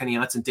pick was Kenny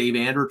Janssen, Dave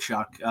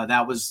Anderchuk.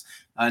 That was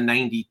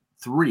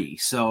 93.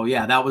 So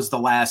yeah, that was the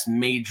last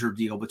major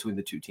deal between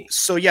the two teams.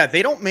 So yeah,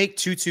 they don't make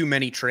too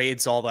many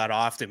trades all that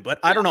often, but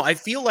I don't know. I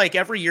feel like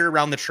every year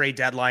around the trade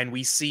deadline,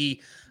 we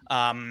see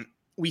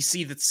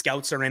that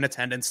scouts are in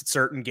attendance at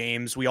certain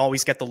games. We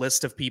always get the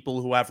list of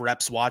people who have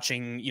reps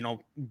watching,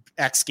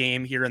 X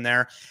game here and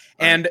there.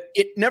 Right. And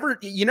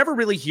you never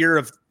really hear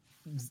of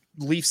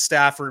Leaf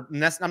staff, or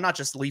not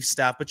just Leaf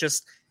staff, but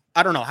just,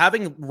 I don't know,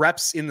 having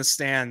reps in the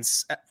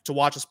stands to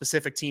watch a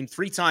specific team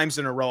 3 times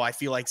in a row, I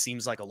feel like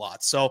seems like a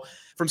lot. So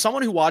from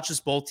someone who watches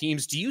both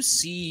teams, do you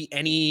see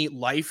any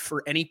life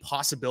or any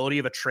possibility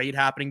of a trade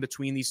happening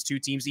between these two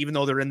teams, even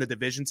though they're in the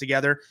division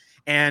together?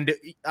 And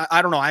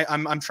I don't know,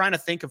 I'm trying to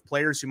think of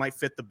players who might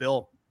fit the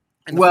bill.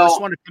 And the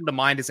first one to come to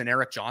mind is an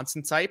Erik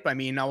Johnson type. I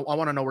mean, I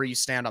want to know where you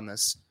stand on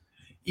this.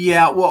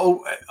 Yeah,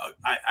 well,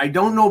 I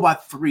don't know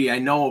about 3. I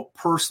know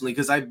personally,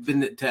 because I've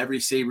been to every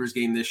Sabres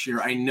game this year.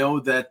 I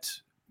know that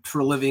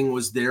Treliving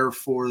was there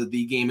for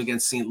the game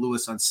against St.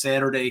 Louis on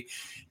Saturday,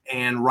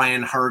 and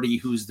Ryan Hardy,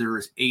 who's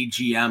their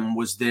AGM,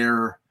 was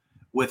there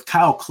with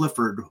Kyle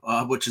Clifford,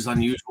 which is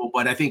unusual,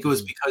 but I think it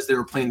was because they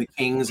were playing the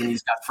Kings and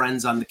he's got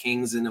friends on the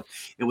Kings, and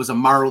it was a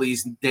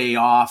Marley's day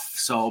off,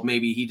 so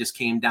maybe he just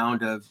came down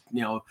to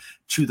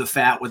chew the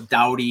fat with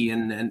Doughty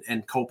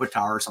and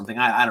Kopitar or something.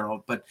 I don't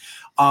know,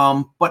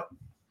 but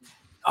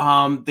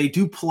they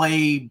do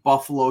play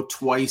Buffalo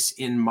twice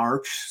in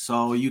March,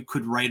 so you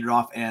could write it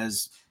off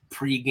as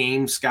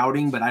pre-game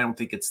scouting, but I don't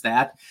think it's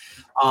that.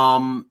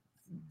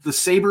 The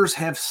Sabres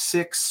have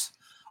 6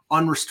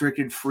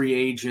 unrestricted free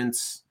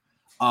agents.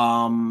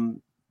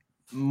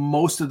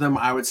 Most of them,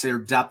 I would say, are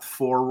depth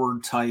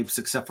forward types,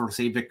 except for,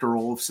 say, Victor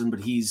Olofsson, but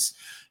he's,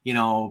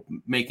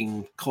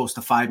 making close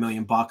to $5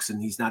 million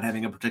and he's not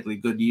having a particularly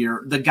good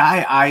year. The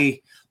guy I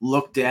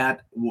looked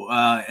at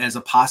as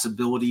a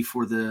possibility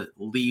for the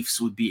Leafs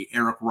would be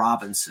Eric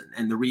Robinson.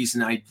 And the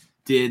reason I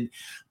did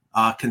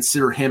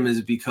consider him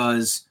is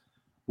because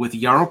with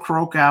Jarno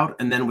Krok out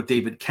and then with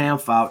David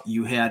Kampf out,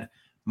 you had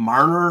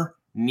Marner,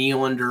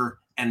 Nylander,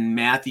 and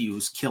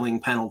Matthews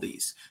killing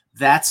penalties.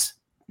 That's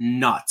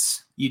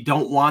nuts. You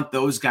don't want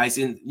those guys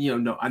in,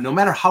 no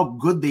matter how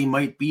good they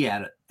might be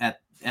at it,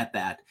 at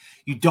that,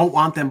 you don't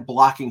want them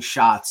blocking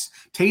shots.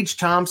 Tage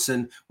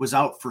Thompson was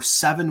out for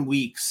 7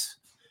 weeks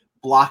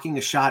blocking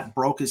a shot,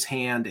 broke his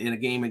hand in a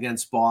game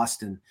against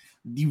Boston.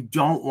 You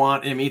don't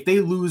want, if they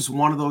lose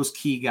one of those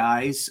key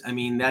guys,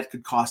 that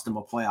could cost them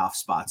a playoff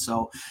spot.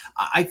 So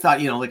I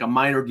thought, like a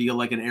minor deal,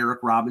 like an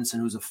Eric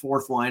Robinson, who's a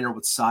 4th liner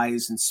with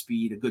size and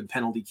speed, a good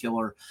penalty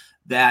killer,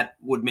 that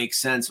would make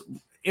sense.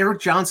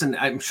 Erik Johnson,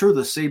 I'm sure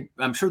the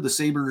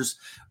Sabres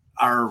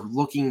are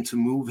looking to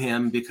move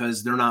him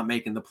because they're not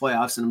making the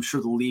playoffs, and I'm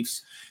sure the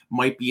Leafs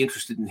might be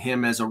interested in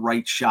him as a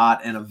right shot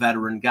and a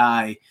veteran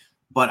guy.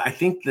 But I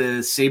think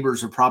the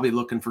Sabres are probably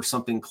looking for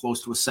something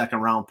close to a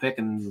 2nd round pick,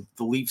 and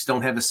the Leafs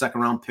don't have a 2nd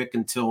round pick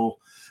until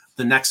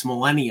the next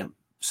millennium.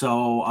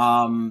 So,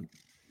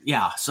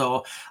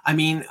 So,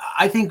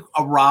 I think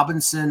a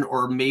Robinson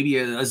or maybe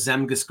a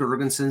Zemgus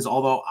Girgensons,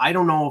 although I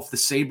don't know if the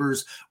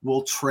Sabres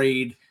will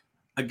trade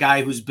a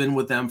guy who's been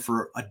with them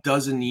for a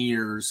dozen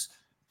years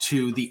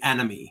to the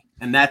enemy.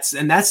 And that's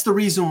the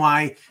reason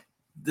why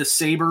the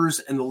Sabres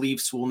and the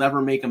Leafs will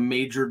never make a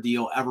major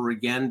deal ever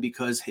again,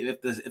 because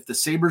if the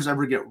Sabres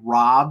ever get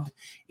robbed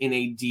in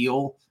a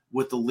deal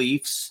with the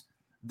Leafs,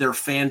 their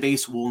fan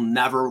base will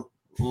never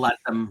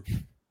they'll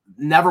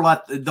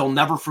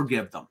never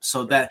forgive them.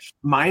 So that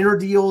minor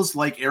deals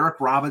like Eric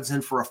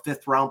Robinson for a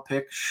 5th round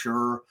pick,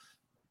 sure,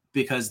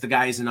 because the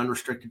guy is an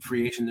unrestricted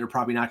free agent, they're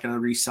probably not going to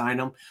re-sign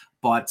him.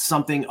 But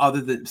something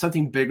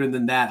bigger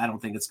than that, I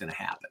don't think it's going to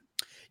happen.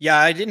 Yeah,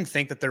 I didn't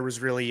think that there was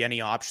really any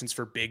options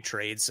for big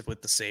trades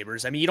with the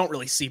Sabres. I mean, you don't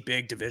really see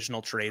big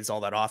divisional trades all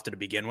that often to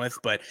begin with,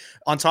 but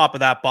on top of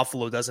that,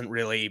 Buffalo doesn't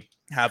really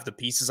have the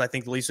pieces I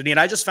think the Leafs would need.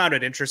 I just found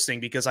it interesting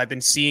because I've been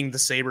seeing the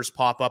Sabres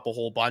pop up a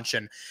whole bunch.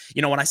 And,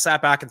 when I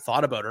sat back and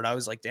thought about it, I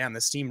was like, damn,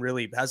 this team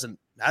really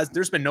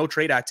there's been no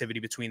trade activity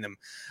between them.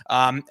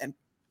 And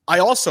I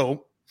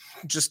also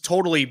just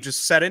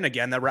set in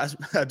again that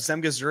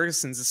Zemgus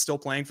Jurgensen is still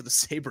playing for the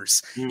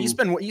Sabres. He's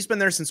been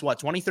there since what,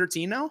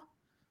 2013 now?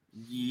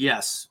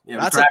 Yes.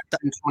 Yeah, that's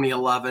in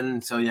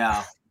 2011. So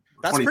yeah,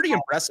 that's pretty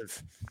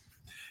impressive.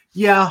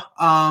 Yeah.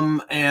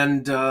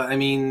 I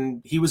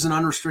mean, he was an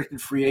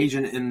unrestricted free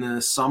agent in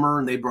the summer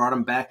and they brought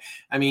him back.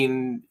 I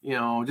mean,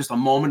 just a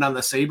moment on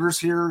the Sabres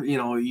here,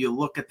 you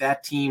look at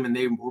that team and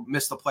they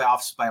missed the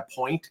playoffs by a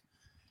point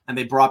and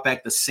they brought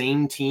back the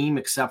same team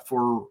except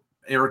for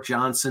Eric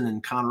Johnson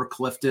and Connor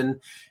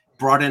Clifton,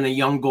 brought in a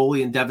young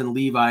goalie and Devin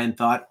Levi and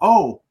thought,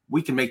 oh,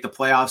 we can make the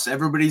playoffs.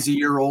 Everybody's a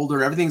year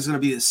older. Everything's going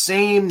to be the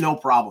same. No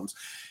problems.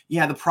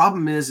 Yeah. The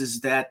problem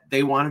is that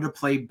they wanted to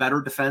play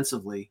better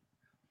defensively.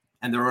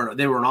 And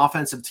they were an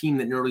offensive team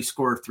that nearly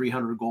scored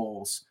 300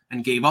 goals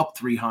and gave up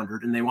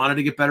 300. And they wanted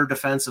to get better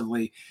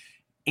defensively.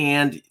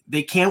 And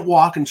they can't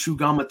walk and chew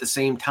gum at the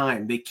same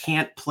time. They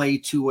can't play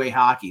two-way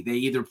hockey. They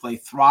either play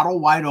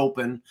throttle wide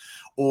open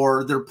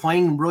or they're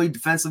playing really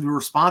defensively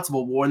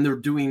responsible. When they're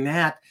doing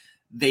that,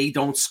 they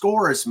don't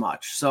score as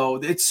much. So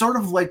it's sort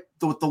of like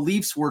what the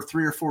Leafs were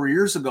 3 or 4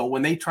 years ago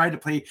when they tried to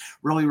play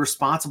really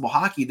responsible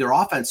hockey. Their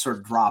offense sort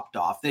of dropped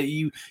off.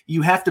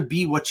 You have to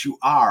be what you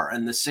are.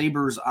 And the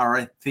Sabres are,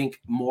 I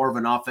think, more of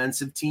an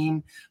offensive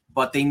team,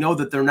 but they know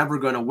that they're never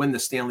going to win the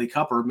Stanley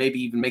Cup or maybe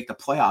even make the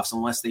playoffs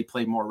unless they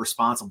play more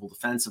responsible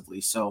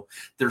defensively. So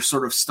they're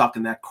sort of stuck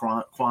in that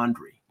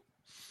quandary.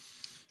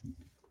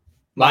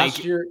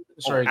 Last year,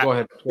 sorry, go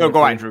ahead.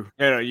 Go Andrew.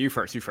 No, you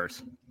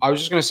first. I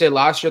was just going to say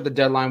last year at the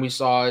deadline, we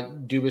saw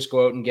Dubas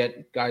go out and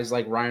get guys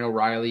like Ryan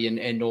O'Reilly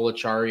and Nola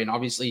Chari, and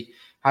obviously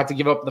had to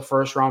give up the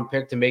first round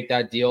pick to make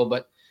that deal.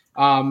 But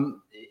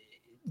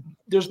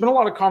there's been a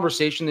lot of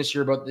conversation this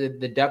year about the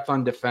depth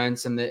on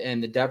defense and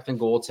the depth in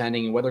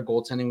goaltending and whether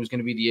goaltending was going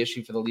to be the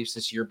issue for the Leafs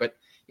this year. But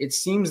it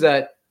seems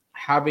that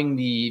having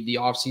the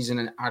offseason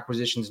and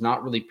acquisitions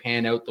not really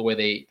pan out the way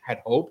they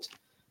had hoped,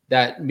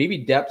 that maybe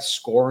depth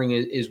scoring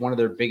is one of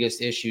their biggest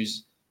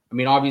issues. I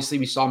mean, obviously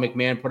we saw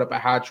McMahon put up a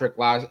hat trick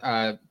last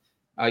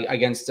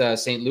against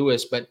St.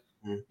 Louis, but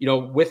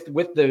with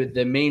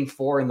the main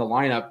four in the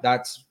lineup,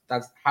 that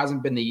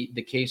hasn't been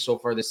the case so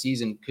far this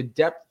season. Could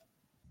depth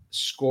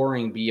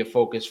scoring be a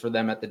focus for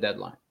them at the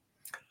deadline?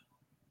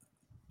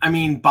 I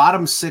mean,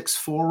 bottom six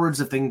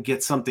forwards, if they can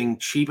get something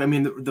cheap. I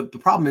mean, the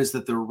problem is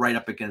that they're right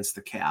up against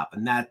the cap,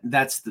 and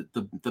that's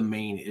the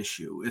main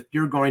issue. If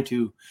you're going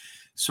to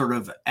sort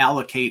of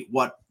allocate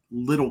what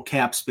little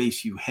cap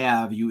space you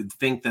have, you would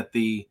think that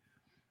the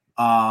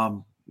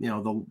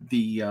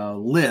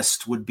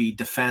list would be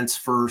defense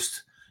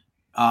first,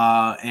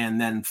 and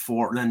then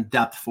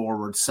depth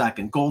forward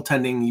second.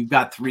 Goaltending, you've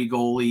got 3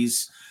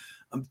 goalies.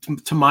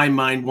 To my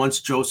mind, once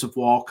Joseph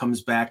Woll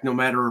comes back, no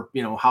matter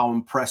how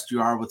impressed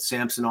you are with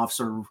Samsonov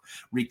sort of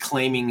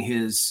reclaiming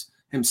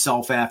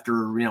himself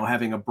after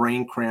having a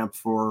brain cramp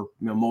for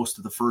most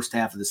of the first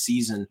half of the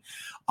season.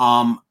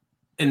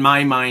 In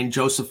my mind,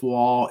 Joseph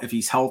Woll, if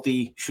he's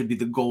healthy, should be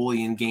the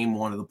goalie in game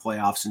 1 of the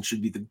playoffs and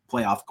should be the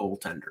playoff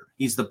goaltender.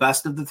 He's the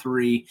best of the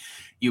 3.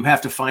 You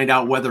have to find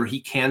out whether he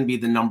can be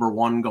the number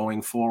 1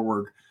 going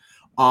forward.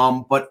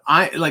 But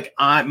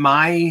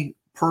my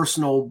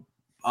personal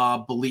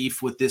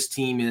belief with this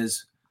team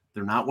is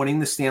they're not winning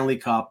the Stanley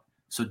Cup.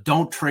 So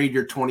don't trade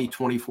your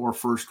 2024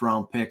 first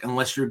round pick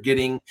unless you're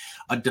getting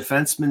a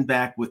defenseman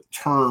back with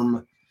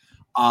term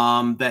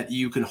that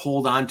you can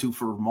hold on to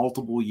for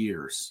multiple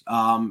years.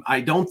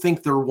 I don't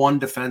think they're 1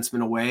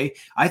 defenseman away.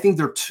 I think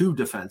they're 2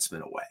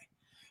 defensemen away.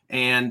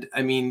 And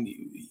I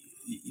mean,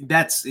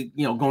 that's,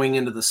 going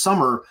into the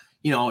summer,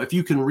 if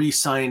you can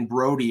re-sign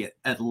Brody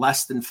at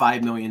less than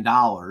 $5 million,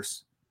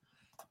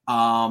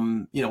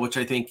 which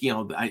I think,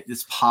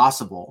 is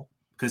possible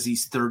because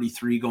he's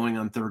 33 going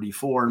on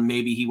 34, and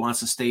maybe he wants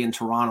to stay in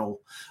Toronto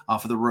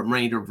for the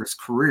remainder of his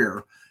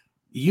career.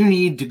 You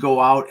need to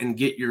go out and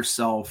get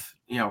yourself,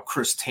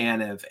 Chris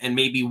Tanev and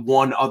maybe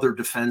 1 other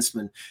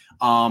defenseman.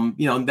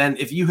 And then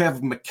if you have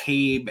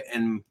McCabe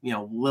and,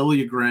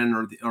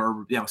 Liljegren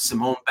or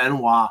Simone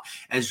Benoit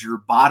as your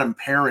bottom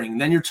pairing,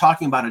 then you're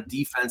talking about a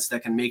defense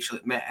that can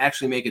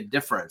actually make a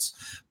difference.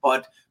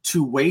 But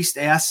to waste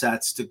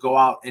assets to go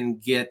out and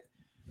get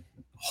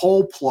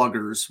hole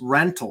pluggers,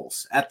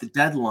 rentals at the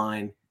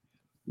deadline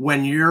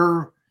when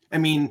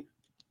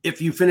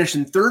if you finish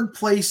in 3rd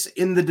place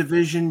in the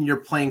division, you're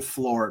playing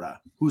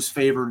Florida. Who's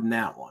favored in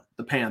that one?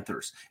 The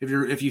Panthers.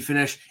 If you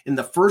finish in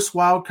the first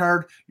wild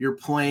card, you're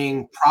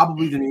playing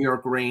probably the New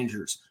York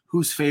Rangers.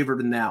 Who's favored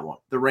in that one?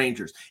 The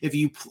Rangers. If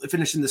you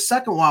finish in the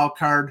second wild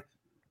card,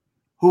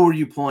 who are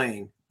you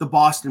playing? the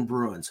Boston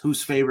Bruins.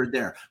 Who's favored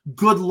there?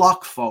 Good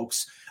luck,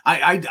 folks.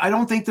 I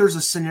don't think there's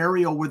a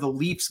scenario where the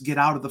Leafs get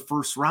out of the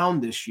first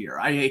round this year.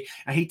 I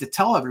hate to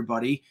tell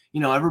everybody,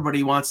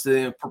 everybody wants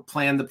to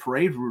plan the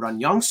parade route on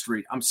Yonge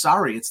Street. I'm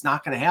sorry, it's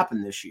not going to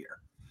happen this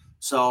year.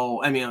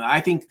 So, I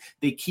think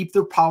they keep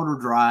their powder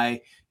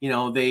dry.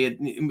 They,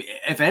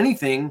 if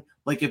anything,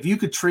 like if you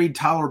could trade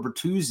Tyler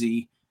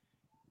Bertuzzi,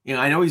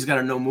 I know he's got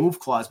a no move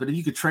clause, but if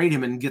you could trade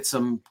him and get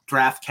some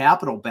draft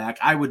capital back,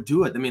 I would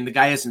do it. The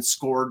guy hasn't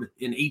scored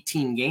in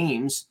 18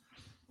 games,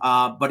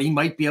 but he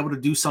might be able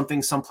to do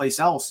something someplace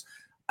else.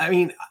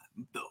 I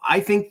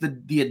think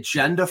the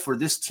agenda for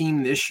this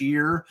team this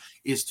year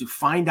is to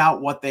find out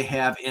what they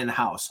have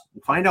in-house.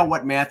 Find out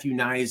what Matthew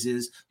Nyes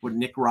is, what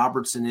Nick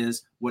Robertson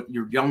is, what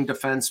your young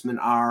defensemen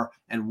are,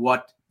 and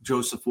what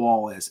Joseph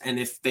Wall is. And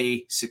if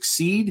they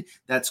succeed,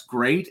 that's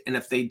great. And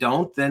if they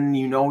don't, then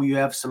you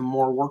have some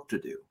more work to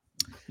do.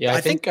 Yeah,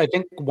 I think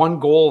one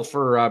goal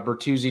for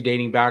Bertuzzi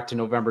dating back to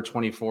November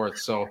 24th.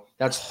 So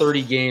that's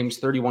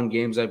 31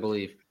 games, I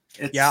believe.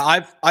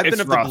 I've been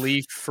of the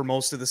belief for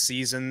most of the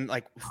season,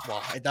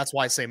 that's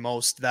why I say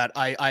most, that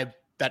I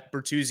bet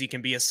Bertuzzi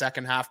can be a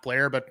second half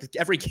player, but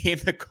every game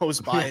that goes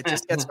by, it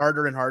just gets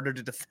harder and harder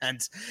to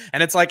defend.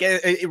 And it's like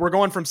we're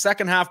going from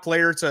second half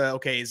player to,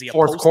 okay, is he a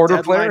fourth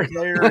quarter player?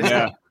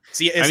 Yeah.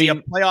 Is he a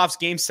playoffs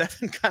game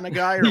 7 kind of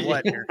guy or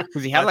what?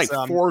 Because he had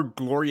 4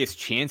 glorious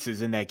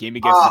chances in that game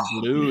against the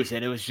Blues,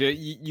 and it was just,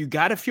 you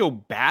got to feel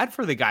bad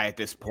for the guy at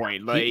this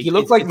point. Like he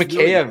looked like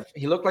Mikheyev.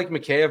 He looked like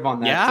Mikheyev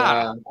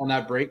on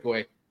that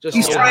breakaway.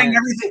 He's trying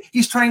everything.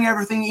 He's trying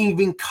everything,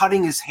 even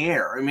cutting his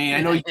hair.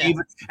 I know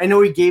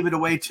he gave it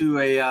away to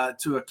a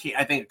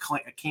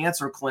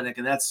cancer clinic,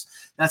 and that's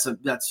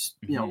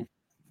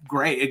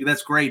great.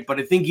 That's great. But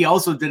I think he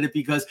also did it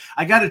because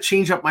I got to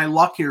change up my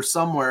luck here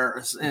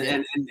somewhere,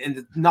 and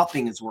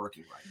nothing is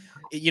working right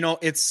now.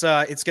 It's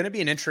going to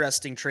be an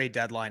interesting trade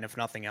deadline, if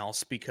nothing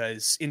else,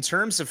 because in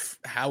terms of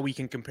how we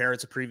can compare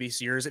it to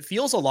previous years, it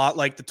feels a lot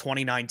like the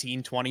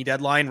 2019-20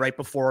 deadline right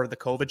before the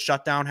COVID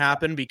shutdown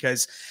happened,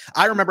 because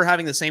I remember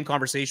having the same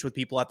conversation with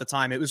people at the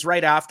time. It was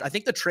right after, I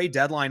think the trade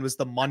deadline was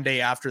the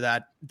Monday after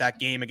that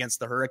game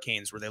against the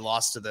Hurricanes where they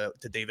lost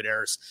to David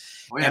Ayres.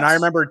 Oh, yes. And I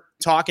remember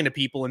talking to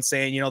people and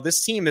saying,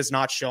 this team has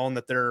not shown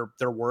that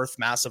they're worth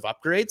massive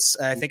upgrades.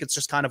 I think it's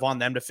just kind of on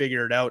them to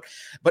figure it out.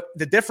 But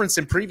the difference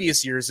in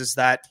previous years is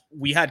that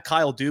we had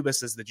Kyle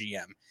Dubas as the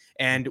GM.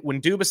 And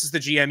when Dubas is the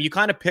GM, you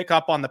kind of pick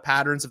up on the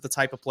patterns of the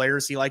type of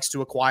players he likes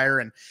to acquire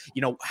and,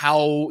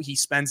 how he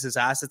spends his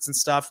assets and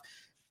stuff.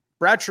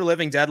 Brad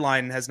Treliving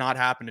deadline has not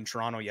happened in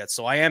Toronto yet.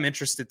 So I am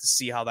interested to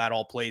see how that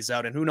all plays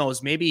out. And who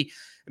knows, maybe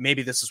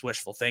this is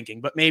wishful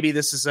thinking, but maybe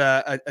this is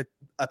a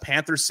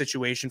Panthers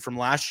situation from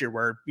last year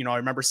where, I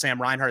remember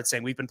Sam Reinhart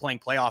saying we've been playing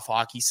playoff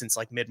hockey since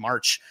like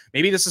mid-March.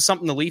 Maybe this is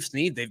something the Leafs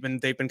need. They've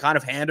been kind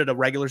of handed a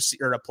regular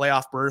or a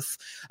playoff berth,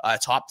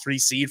 top 3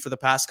 seed for the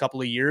past couple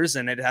of years,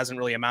 and it hasn't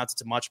really amounted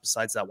to much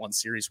besides that one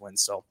series win.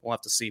 So we'll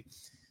have to see.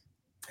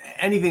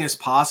 Anything is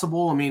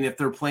possible. if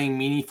they're playing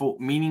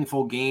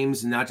meaningful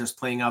games and not just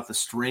playing out the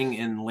string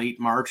in late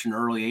March and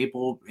early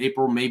April,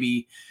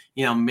 maybe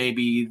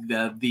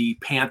the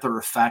Panther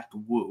effect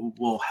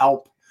will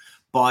help,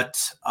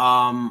 but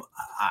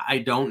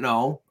I don't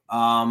know.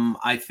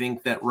 I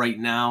think that right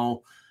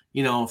now,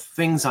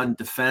 things on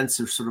defense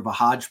are sort of a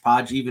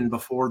hodgepodge. Even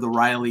before the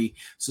Rielly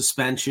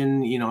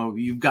suspension,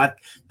 you've got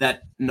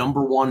that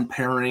number 1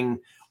 pairing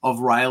of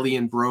Rielly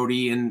and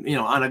Brody, and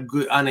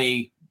on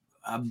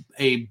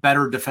a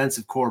better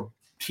defensive core.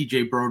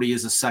 TJ Brody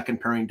is a second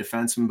pairing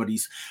defenseman, but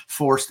he's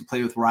forced to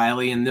play with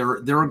Rielly, and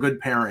they're a good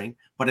pairing,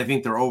 but I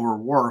think they're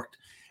overworked.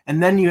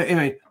 And then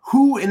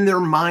who in their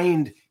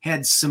mind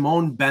had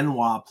Simone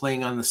Benoit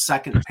playing on the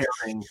second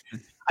pairing?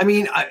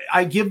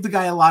 I give the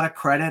guy a lot of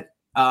credit.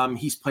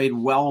 He's played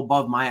well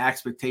above my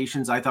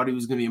expectations. I thought he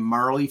was going to be a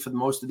Marley for the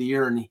most of the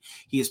year, and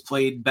he has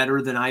played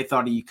better than I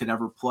thought he could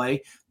ever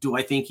play. Do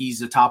I think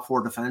he's a top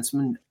 4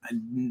 defenseman?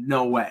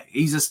 No way.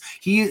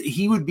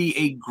 He would be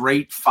a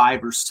great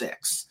 5 or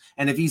 6.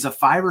 And if he's a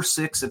 5 or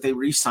 6, if they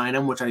re-sign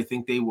him, which I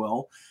think they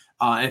will,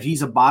 if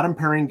he's a bottom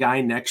pairing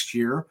guy next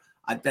year,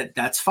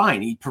 that's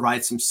fine. He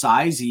provides some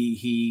size.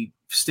 He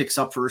sticks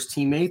up for his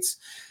teammates.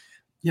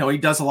 He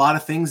does a lot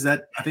of things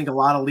that I think a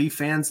lot of Leaf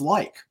fans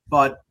like.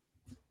 But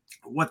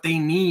what they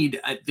need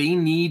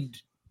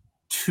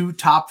 2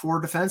 top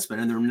 4 defensemen,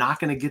 and they're not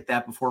going to get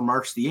that before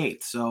March the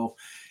 8th. So,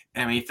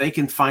 if they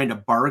can find a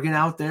bargain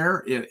out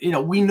there,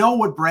 we know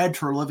what Brad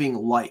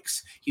Treliving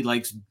likes. He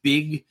likes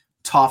big,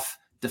 tough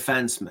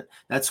defensemen.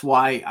 That's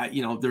why,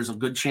 there's a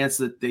good chance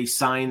that they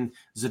sign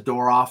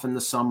Zadorov in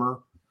the summer.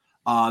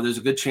 There's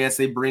a good chance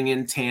they bring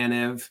in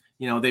Tanev.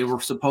 They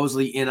were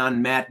supposedly in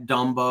on Matt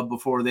Dumba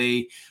before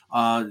they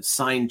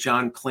signed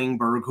John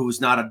Klingberg, who was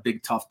not a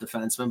big, tough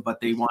defenseman, but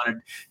they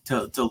wanted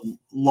to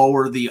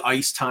lower the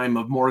ice time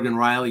of Morgan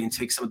Rielly and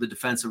take some of the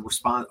defensive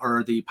response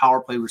or the power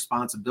play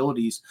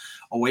responsibilities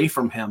away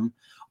from him.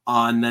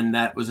 And then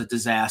that was a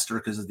disaster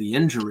because of the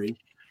injury.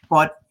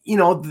 But,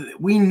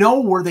 we know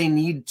where they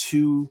need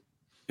to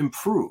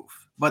improve.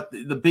 But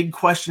the big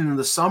question in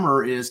the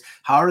summer is,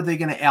 how are they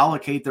going to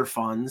allocate their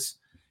funds,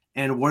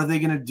 and what are they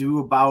going to do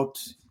about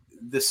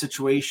the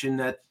situation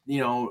that,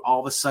 all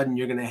of a sudden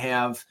you're going to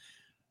have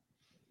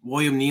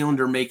William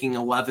Nylander making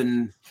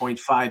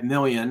 $11.5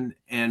 million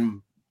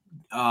and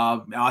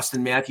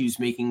Austin Matthews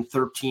making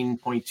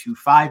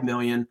 $13.25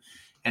 million,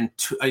 and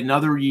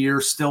another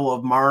year still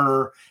of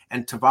Marner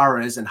and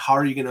Tavares. And how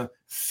are you going to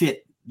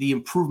fit the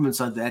improvements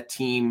of that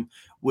team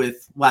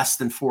with less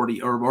than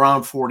 40 or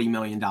around $40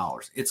 million?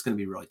 It's going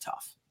to be really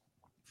tough.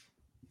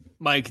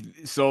 Mike,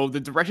 so the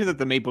direction that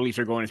the Maple Leafs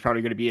are going is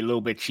probably going to be a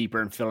little bit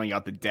cheaper in filling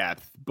out the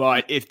depth.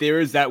 But if there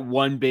is that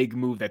one big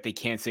move that they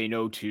can't say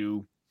no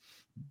to,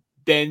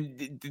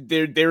 then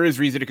there is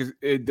reason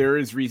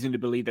to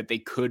believe that they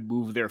could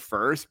move there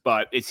first.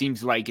 But it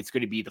seems like it's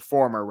going to be the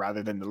former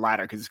rather than the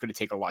latter, because it's going to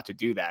take a lot to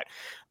do that.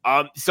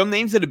 Some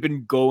names that have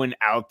been going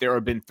out there or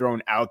been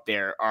thrown out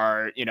there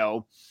are,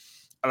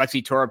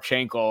 Alexei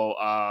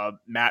Toropchenko,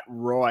 Matt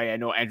Roy. I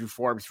know Andrew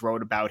Forbes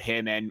wrote about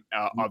him, and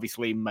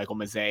obviously Michael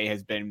Mazzei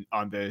has been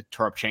on the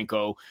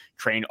Toropchenko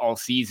train all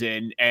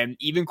season, and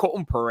even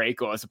Colton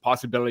Parayko as a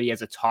possibility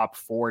as a top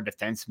 4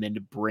 defenseman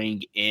to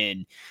bring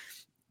in.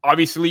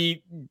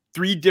 Obviously,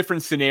 3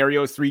 different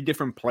scenarios, 3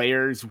 different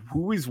players.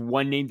 Who is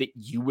one name that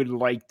you would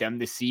like them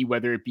to see,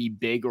 whether it be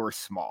big or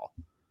small?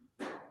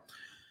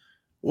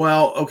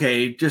 Well,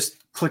 okay, just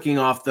clicking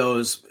off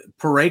those,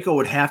 Parayko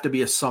would have to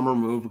be a summer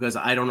move, because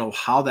I don't know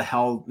how the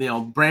hell,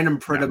 Brandon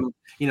Pridham,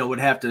 would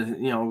have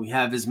to,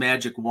 have his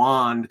magic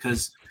wand,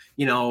 because,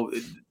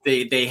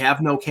 they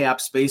have no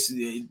cap space,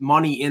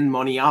 money in,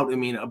 money out. I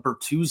mean, a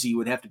Bertuzzi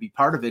would have to be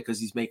part of it because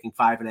he's making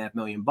 $5.5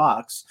 million,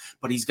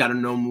 but he's got a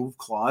no move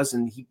clause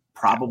and he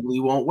probably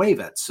won't waive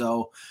it.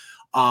 So,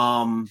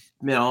 and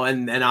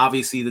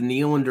obviously the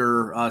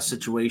Nylander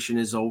situation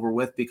is over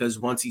with, because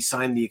once he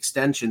signed the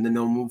extension, the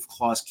no move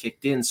clause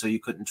kicked in, so you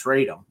couldn't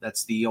trade him.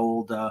 That's the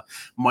old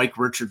Mike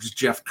Richards,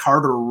 Jeff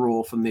Carter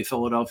rule from the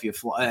Philadelphia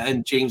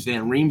and James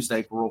Van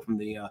Riemsdyk rule from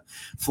the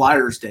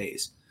Flyers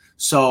days.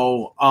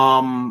 So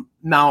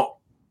now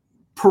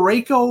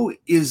Parayko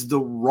is the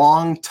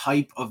wrong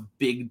type of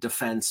big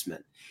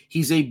defenseman.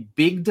 He's a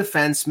big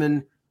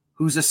defenseman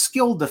who's a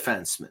skilled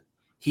defenseman.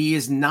 He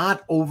is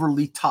not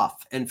overly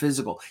tough and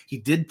physical. He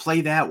did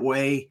play that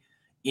way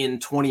in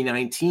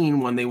 2019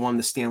 when they won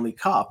the Stanley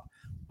Cup.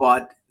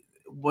 But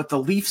what the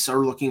Leafs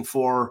are looking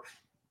for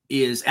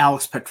is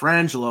Alex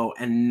Pietrangelo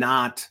and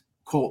not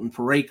Colton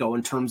Parayko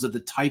in terms of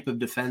the type of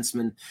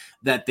defenseman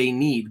that they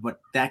need. But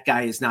that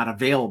guy is not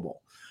available.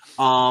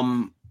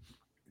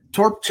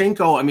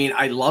 Toropchenko, I mean,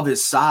 I love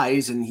his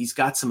size and he's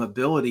got some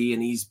ability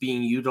and he's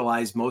being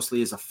utilized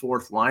mostly as a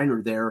 4th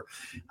liner there.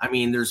 I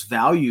mean, there's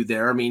value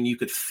there. I mean, you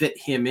could fit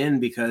him in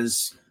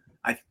because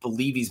I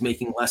believe he's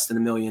making less than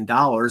 $1 million.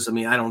 I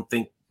mean, I don't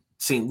think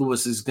St.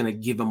 Louis is going to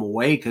give him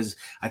away because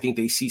I think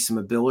they see some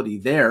ability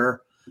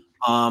there.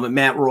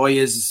 Matt Roy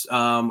is,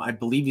 I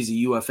believe he's a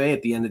UFA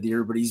at the end of the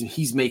year, but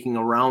he's making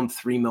around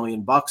 $3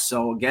 million.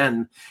 So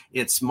again,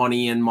 it's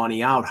money in,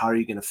 money out. How are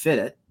you going to fit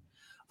it?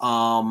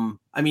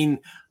 I mean,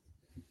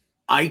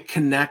 I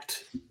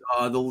connect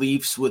the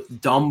Leafs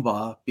with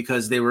Dumba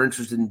because they were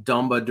interested in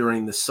Dumba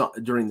during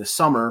the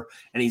summer,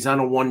 and he's on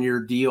a 1-year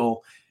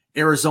deal.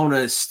 Arizona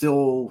is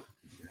still,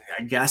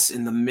 I guess,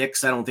 in the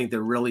mix. I don't think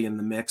they're really in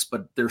the mix,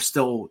 but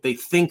they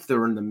think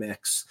they're in the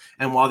mix.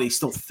 And while they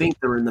still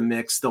think they're in the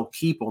mix, they'll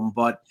keep them.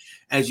 But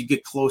as you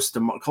get closer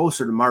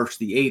to March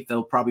the 8th,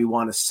 they'll probably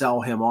want to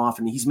sell him off,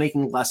 and he's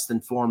making less than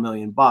 $4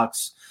 million.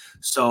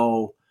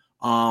 So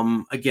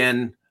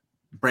again,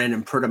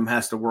 Brandon Pridham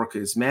has to work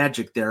his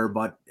magic there,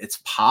 but it's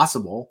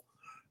possible.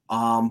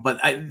 But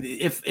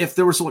if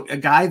there was a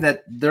guy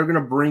that they're going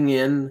to bring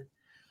in,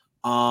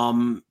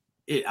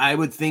 I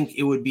would think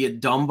it would be a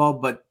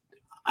Dumba, but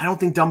I don't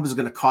think Dumba is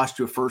going to cost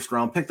you a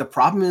 1st-round pick. The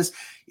problem is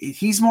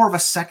he's more of a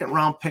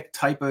 2nd-round pick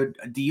type of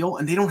deal,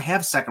 and they don't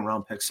have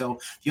 2nd-round picks. So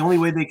the only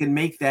way they can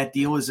make that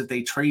deal is if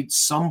they trade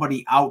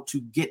somebody out to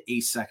get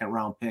a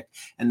 2nd-round pick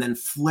and then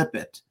flip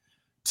it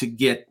to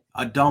get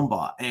a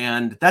Dumba.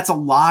 And that's a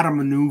lot of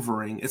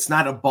maneuvering. It's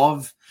not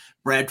above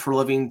Brad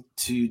Treliving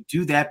to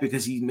do that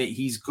because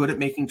he's good at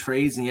making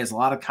trades and he has a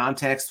lot of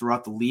contacts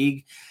throughout the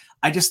league.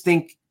 I just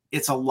think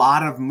it's a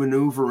lot of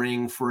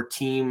maneuvering for a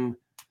team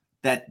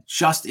that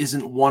just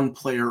isn't one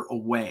player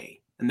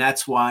away. And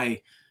that's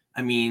why,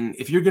 I mean,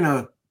 if you're going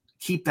to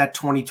keep that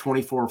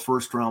 2024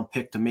 1st-round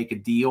pick to make a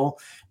deal,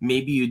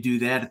 maybe you do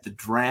that at the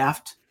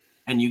draft.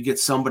 And you get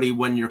somebody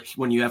when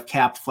you have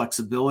capped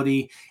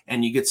flexibility,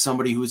 and you get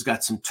somebody who's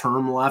got some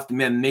term left. And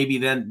then maybe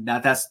then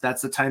that's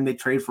the time they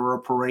trade for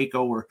a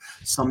Parayko or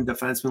some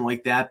defenseman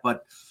like that.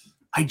 But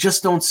I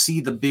just don't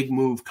see the big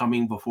move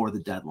coming before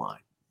the deadline.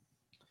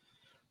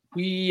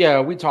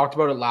 We talked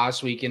about it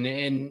last week,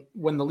 and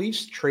when the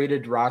Leafs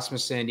traded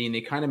Rasmus Sandin,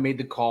 they kind of made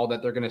the call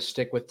that they're going to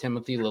stick with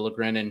Timothy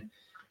Liljegren, and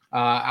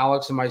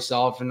Alex and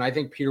myself, and I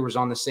think Peter was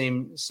on the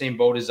same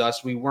boat as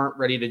us. We weren't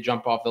ready to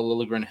jump off the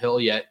Liljegren hill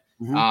yet.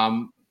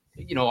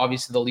 Mm-hmm.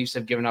 Obviously the Leafs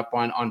have given up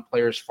on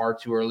players far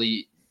too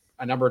early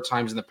a number of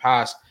times in the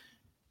past.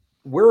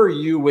 where are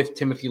you with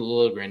Timothy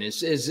Liljegren?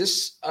 Is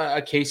this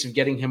a case of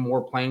getting him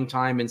more playing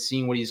time and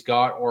seeing what he's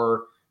got,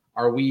 or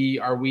are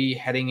we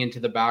heading into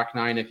the back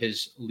nine of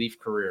his Leaf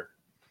career?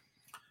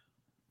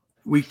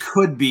 We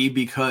could be,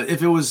 because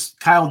if it was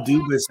Kyle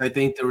Dubas, I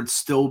think there would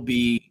still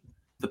be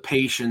the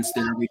patience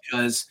there,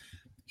 because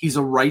he's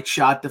a right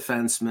shot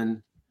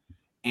defenseman,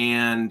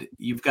 and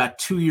you've got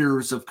 2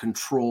 years of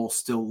control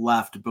still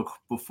left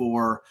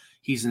before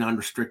he's an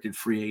unrestricted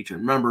free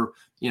agent. Remember,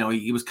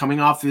 he was coming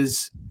off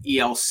his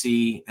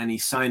ELC and he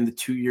signed the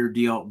 2-year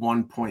deal at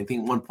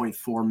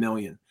 1.4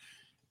 million.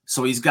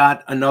 So he's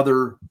got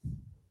another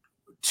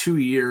 2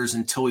 years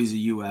until he's a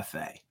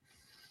UFA.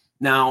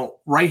 Now,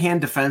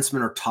 right-hand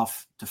defensemen are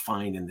tough to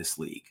find in this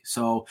league.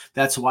 So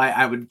that's why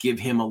I would give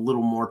him a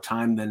little more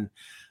time than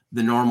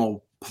the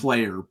normal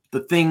player.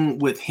 The thing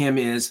with him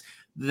is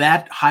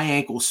that high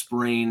ankle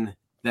sprain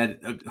that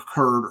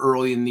occurred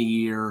early in the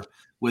year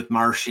with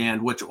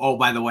Marchand, which, oh,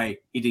 by the way,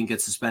 he didn't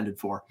get suspended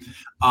for.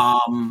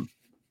 That's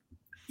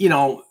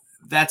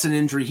an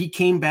injury. He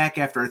came back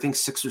after, I think,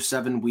 6 or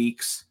 7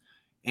 weeks,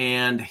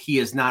 and he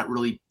has not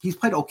really – he's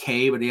played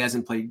okay, but he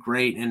hasn't played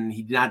great, and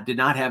he did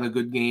not have a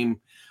good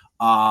game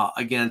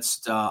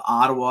against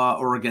Ottawa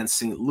or against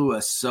St.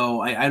 Louis.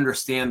 So I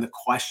understand the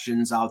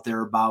questions out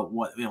there about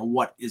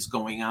what is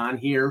going on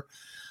here.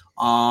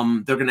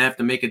 They're going to have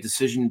to make a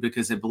decision,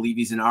 because I believe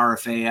he's an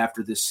RFA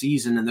after this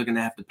season, and they're going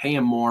to have to pay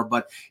him more,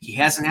 but he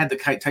hasn't had the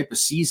type of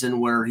season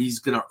where he's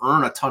going to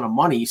earn a ton of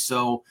money.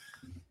 So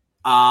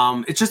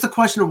it's just a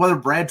question of whether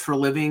Brad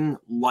Treliving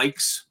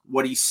likes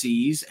what he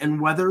sees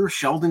and whether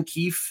Sheldon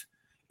Keefe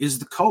is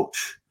the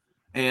coach.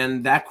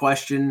 And that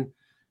question,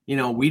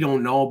 we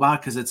don't know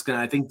about, because it's going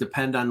to, I think,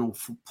 depend on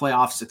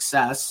playoff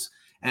success.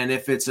 And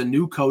if it's a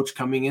new coach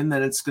coming in,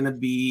 then it's going to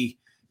be,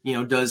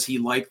 does he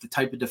like the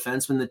type of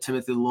defenseman that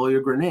Timothy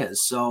Liljegren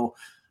is? So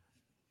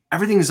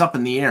everything is up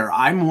in the air.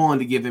 I'm willing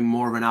to give him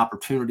more of an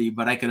opportunity,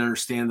 but I can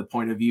understand the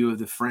point of view of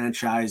the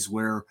franchise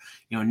where,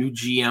 a new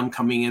GM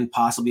coming in,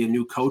 possibly a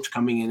new coach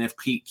coming in, if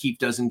Keefe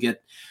doesn't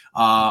get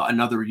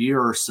another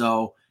year or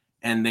so,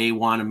 and they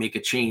want to make a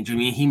change. I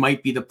mean, he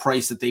might be the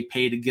price that they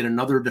pay to get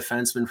another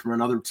defenseman from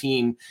another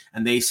team,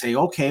 and they say,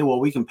 okay, well,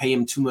 we can pay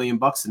him $2 million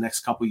the next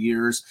couple of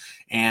years,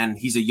 and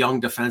he's a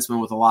young defenseman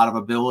with a lot of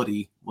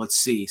ability. Let's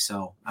see.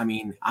 So, I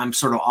mean, I'm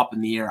sort of up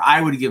in the air. I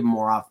would give him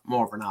more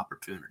of an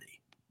opportunity.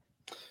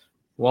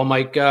 Well,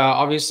 Mike,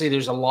 obviously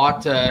there's a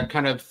lot to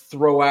kind of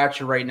throw at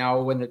you right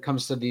now when it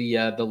comes to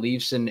the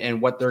Leafs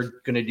and what they're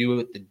going to do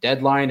at the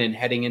deadline and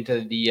heading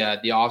into the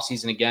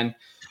offseason again.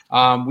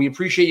 We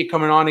appreciate you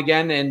coming on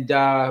again,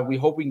 and we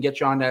hope we can get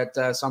you on at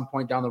some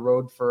point down the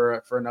road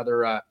for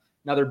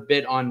another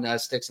bit on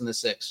Sticks in the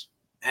Six.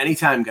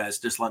 Anytime, guys.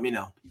 Just let me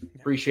know.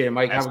 Appreciate it,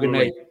 Mike. Absolutely.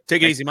 Have a good night.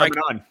 Take it easy, Mike.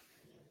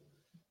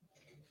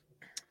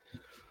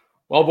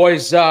 Well,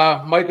 boys,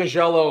 Mike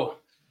Augello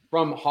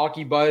from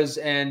Hockey Buzz,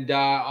 and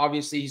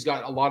obviously he's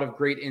got a lot of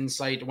great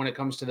insight when it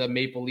comes to the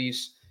Maple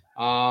Leafs.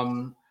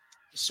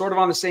 Sort of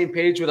on the same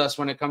page with us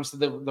when it comes to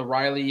the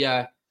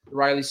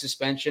Rielly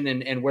suspension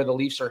and where the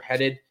Leafs are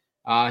headed.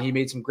 He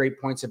made some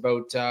great points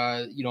about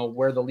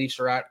where the Leafs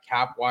are at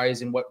cap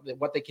wise and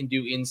what they can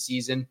do in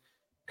season.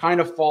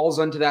 Kind of falls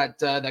into that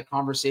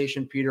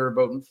conversation, Peter,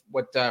 about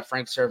what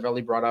Frank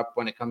Saravelli brought up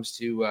when it comes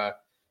to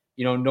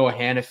Noah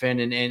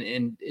Hannafin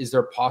and is there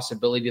a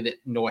possibility that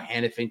Noah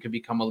Hannafin could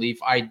become a Leaf?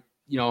 I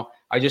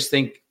just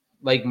think,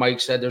 like Mike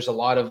said, there's a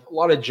lot of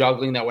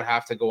juggling that would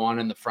have to go on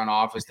in the front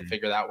office to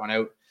figure that one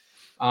out.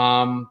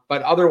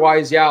 But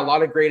otherwise, yeah, a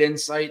lot of great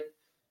insight.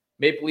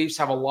 Maple Leafs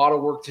have a lot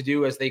of work to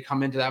do as they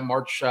come into that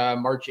March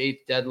 8th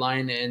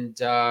deadline, and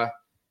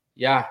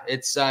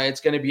it's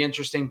going to be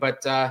interesting.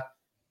 But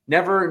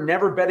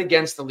never bet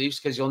against the Leafs,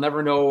 because you'll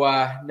never know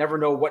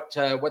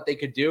what they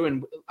could do.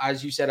 And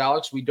as you said,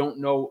 Alex, we don't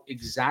know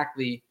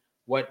exactly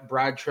what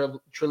Brad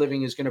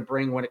Treliving is going to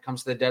bring when it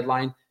comes to the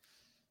deadline.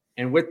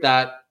 And with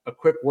that, a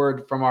quick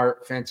word from our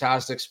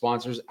fantastic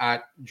sponsors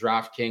at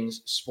DraftKings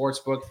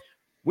Sportsbook.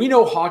 We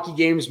know hockey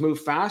games move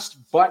fast,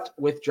 but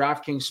with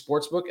DraftKings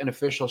Sportsbook, an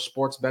official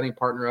sports betting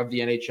partner of the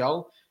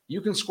NHL,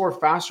 you can score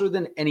faster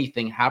than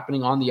anything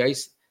happening on the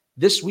ice.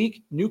 This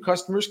week, new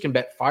customers can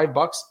bet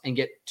 $5 and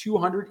get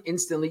 $200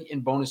 instantly in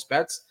bonus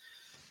bets.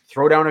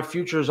 Throw down a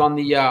futures on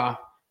the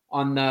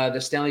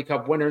Stanley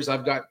Cup winners.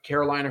 I've got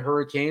Carolina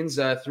Hurricanes.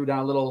 Threw down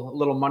a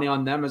little money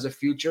on them as a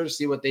future.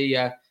 See what they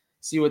can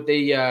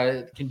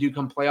do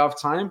come playoff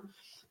time.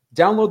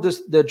 Download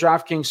the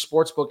DraftKings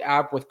Sportsbook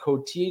app with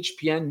code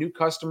THPN. New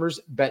customers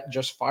bet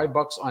just $5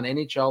 on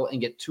NHL and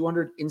get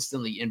 $200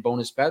 instantly in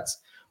bonus bets.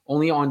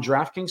 Only on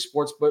DraftKings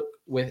Sportsbook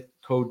with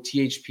code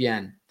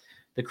THPN.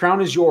 The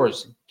crown is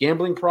yours.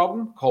 Gambling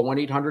problem? Call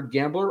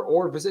 1-800-GAMBLER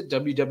or visit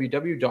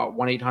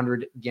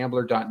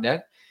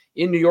www.1800gambler.net.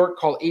 In New York,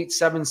 call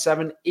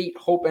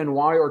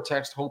 877-8-HOPE-NY or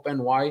text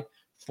HOPE-NY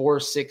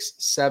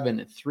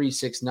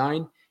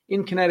 467-369.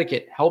 In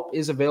Connecticut, help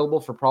is available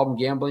for problem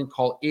gambling.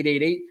 Call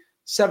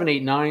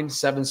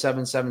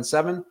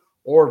 888-789-7777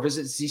 or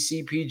visit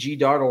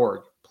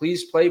ccpg.org.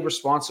 Please play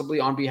responsibly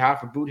on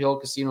behalf of Boot Hill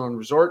Casino and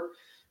Resort.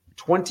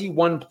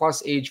 21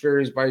 plus age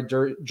varies by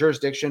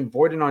jurisdiction.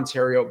 Void in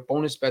Ontario.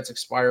 Bonus bets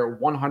expire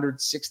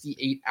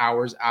 168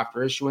 hours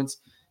after issuance.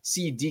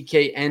 See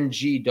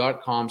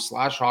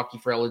dkng.com/hockey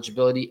for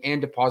eligibility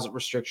and deposit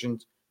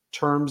restrictions,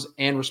 terms,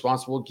 and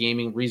responsible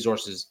gaming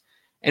resources.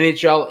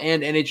 NHL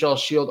and NHL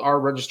Shield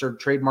are registered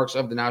trademarks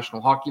of the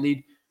National Hockey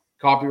League.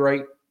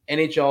 Copyright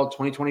NHL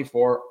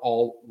 2024,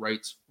 all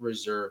rights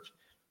reserved.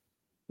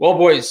 Well,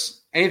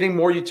 boys, anything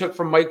more you took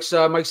from Mike's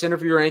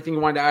interview, or anything you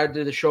wanted to add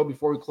to the show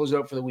before we close it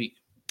out for the week?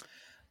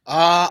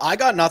 I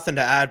got nothing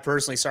to add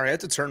personally. Sorry, I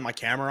had to turn my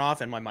camera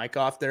off and my mic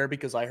off there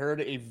because I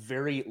heard a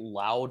very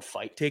loud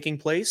fight taking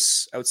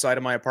place outside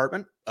of my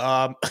apartment.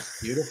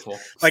 Beautiful.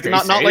 Like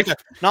not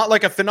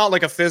like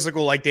a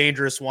physical, like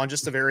dangerous one,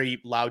 just a very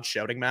loud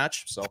shouting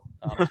match. So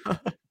of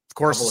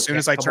course, as soon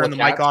as I turned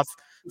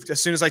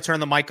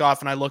the mic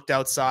off and I looked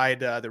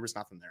outside, there was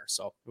nothing there.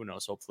 So who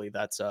knows? Hopefully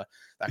that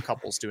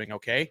couple's doing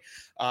okay.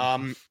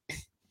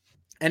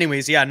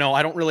 Anyways, yeah, no,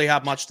 I don't really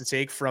have much to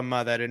take from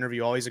that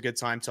interview. Always a good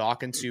time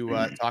talking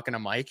to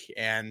Mike,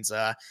 and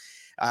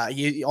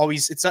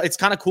it's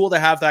kind of cool to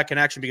have that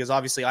connection because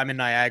obviously I'm in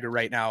Niagara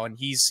right now, and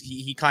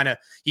he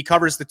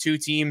covers the two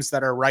teams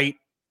that are right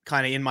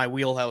kind of in my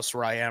wheelhouse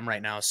where I am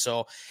right now.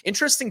 So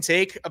interesting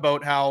take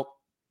about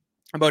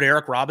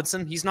Eric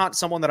Robinson. He's not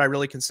someone that I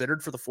really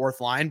considered for the fourth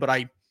line, but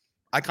I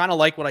kind of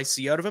like what I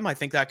see out of him. I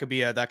think that could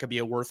be a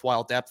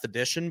worthwhile depth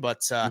addition.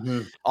 But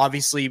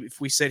obviously, if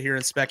we sit here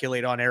and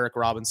speculate on Eric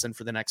Robinson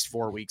for the next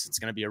 4 weeks, it's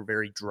going to be a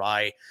very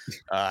dry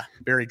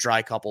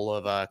couple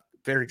of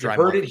very dry.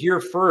 You heard it here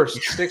first.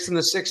 6 and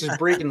the 6 is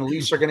breaking. The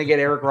Leafs are going to get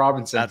Eric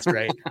Robinson. That's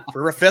right,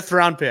 for a 5th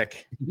round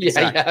pick. Yeah,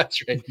 exactly. Yeah,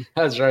 that's right.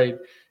 That's right.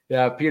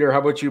 Yeah, Peter, how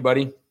about you,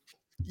 buddy?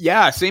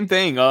 Yeah, same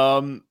thing.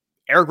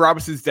 Eric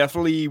Robinson is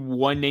definitely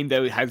one name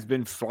that has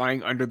been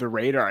flying under the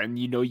radar. And,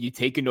 you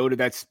take a note of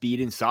that speed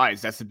and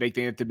size. That's the big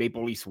thing that the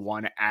Maple Leafs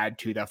want to add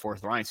to that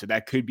fourth line. So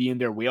that could be in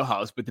their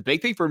wheelhouse. But the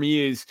big thing for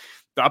me is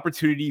the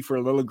opportunity for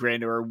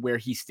Liljegren, or where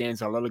he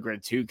stands on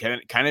Liljegren too,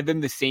 kind of in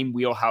the same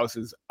wheelhouse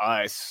as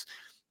us.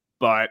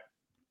 But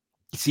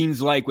it seems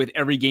like with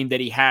every game that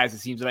he has, it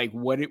seems like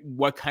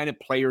what kind of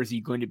player is he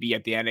going to be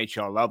at the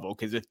NHL level?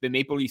 Because if the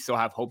Maple Leafs still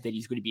have hope that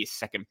he's going to be a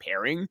second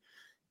pairing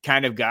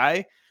kind of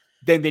guy,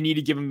 then they need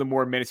to give him the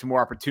more minutes and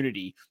more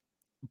opportunity.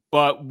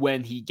 But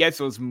when he gets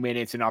those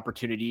minutes and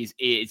opportunities,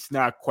 it's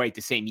not quite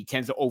the same. He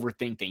tends to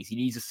overthink things. He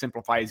needs to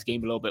simplify his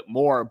game a little bit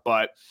more.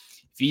 But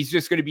if he's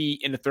just going to be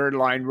in the third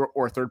line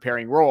or third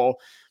pairing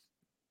role,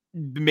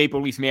 the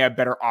Maple Leafs may have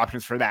better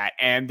options for that.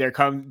 And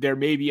there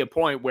may be a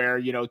point where,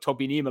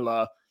 Topi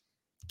Niemela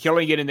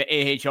killing it in the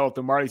AHL with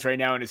the Marlies right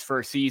now in his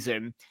first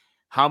season.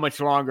 How much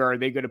longer are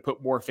they going to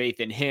put more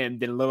faith in him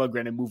than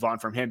Liljegren and move on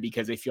from him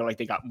because they feel like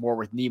they got more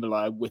with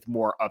Niemela with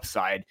more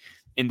upside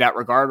in that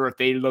regard? Or if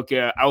they look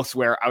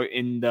elsewhere out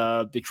in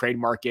the trade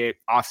market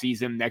off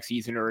season, next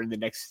season, or in the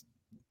next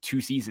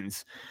 2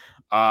 seasons.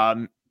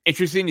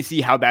 Interesting to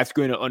see how that's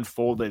going to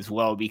unfold as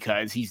well,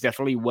 because he's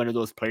definitely one of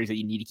those players that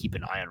you need to keep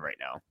an eye on right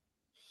now.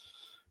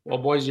 Well,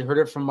 boys, you heard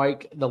it from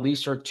Mike. The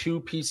Leafs are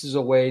 2 pieces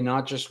away,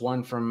 not just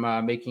one, from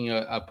making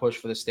a push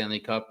for the Stanley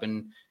Cup.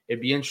 And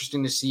it'd be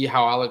interesting to see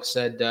how Alex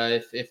said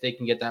if they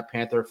can get that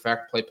Panther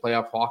effect, play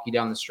playoff hockey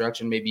down the stretch,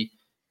 and maybe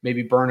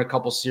burn a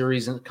couple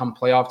series and come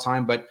playoff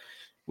time. But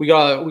we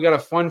got a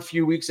fun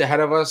few weeks ahead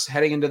of us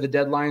heading into the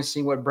deadline,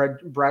 seeing what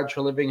Brad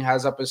Treliving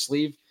has up his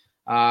sleeve.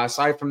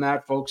 Aside from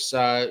that, folks,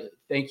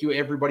 thank you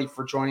everybody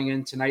for joining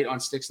in tonight on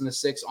Sticks in the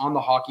Six on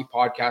the Hockey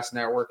Podcast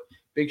Network.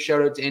 Big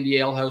shout out to Indy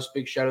Ale House.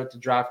 Big shout out to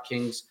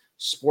DraftKings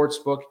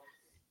Sportsbook.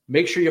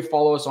 Make sure you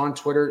follow us on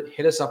Twitter.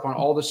 Hit us up on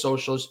all the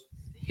socials.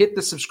 Hit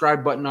the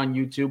subscribe button on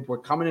YouTube. We're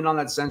coming in on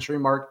that century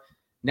mark.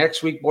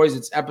 Next week, boys,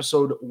 it's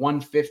episode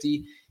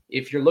 150.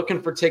 If you're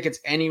looking for tickets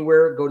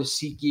anywhere, go to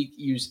SeatGeek.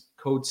 Use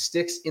code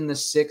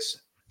STICKSINTHE6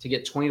 to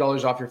get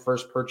 $20 off your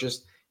first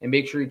purchase. And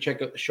make sure you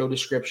check out the show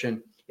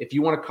description. If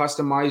you want to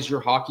customize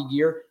your hockey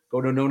gear, go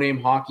to No Name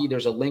Hockey.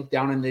 There's a link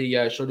down in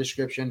the show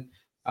description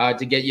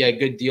to get you a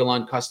good deal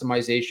on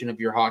customization of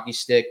your hockey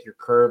stick, your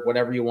curve,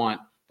 whatever you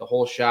want, the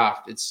whole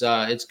shaft.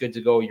 It's good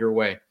to go your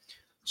way.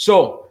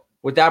 So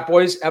with that,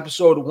 boys,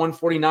 episode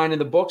 149 in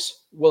the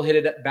books. We'll hit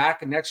it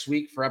back next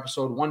week for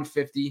episode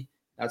 150.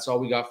 That's all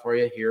we got for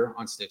you here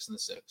on Sticks in the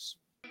Six.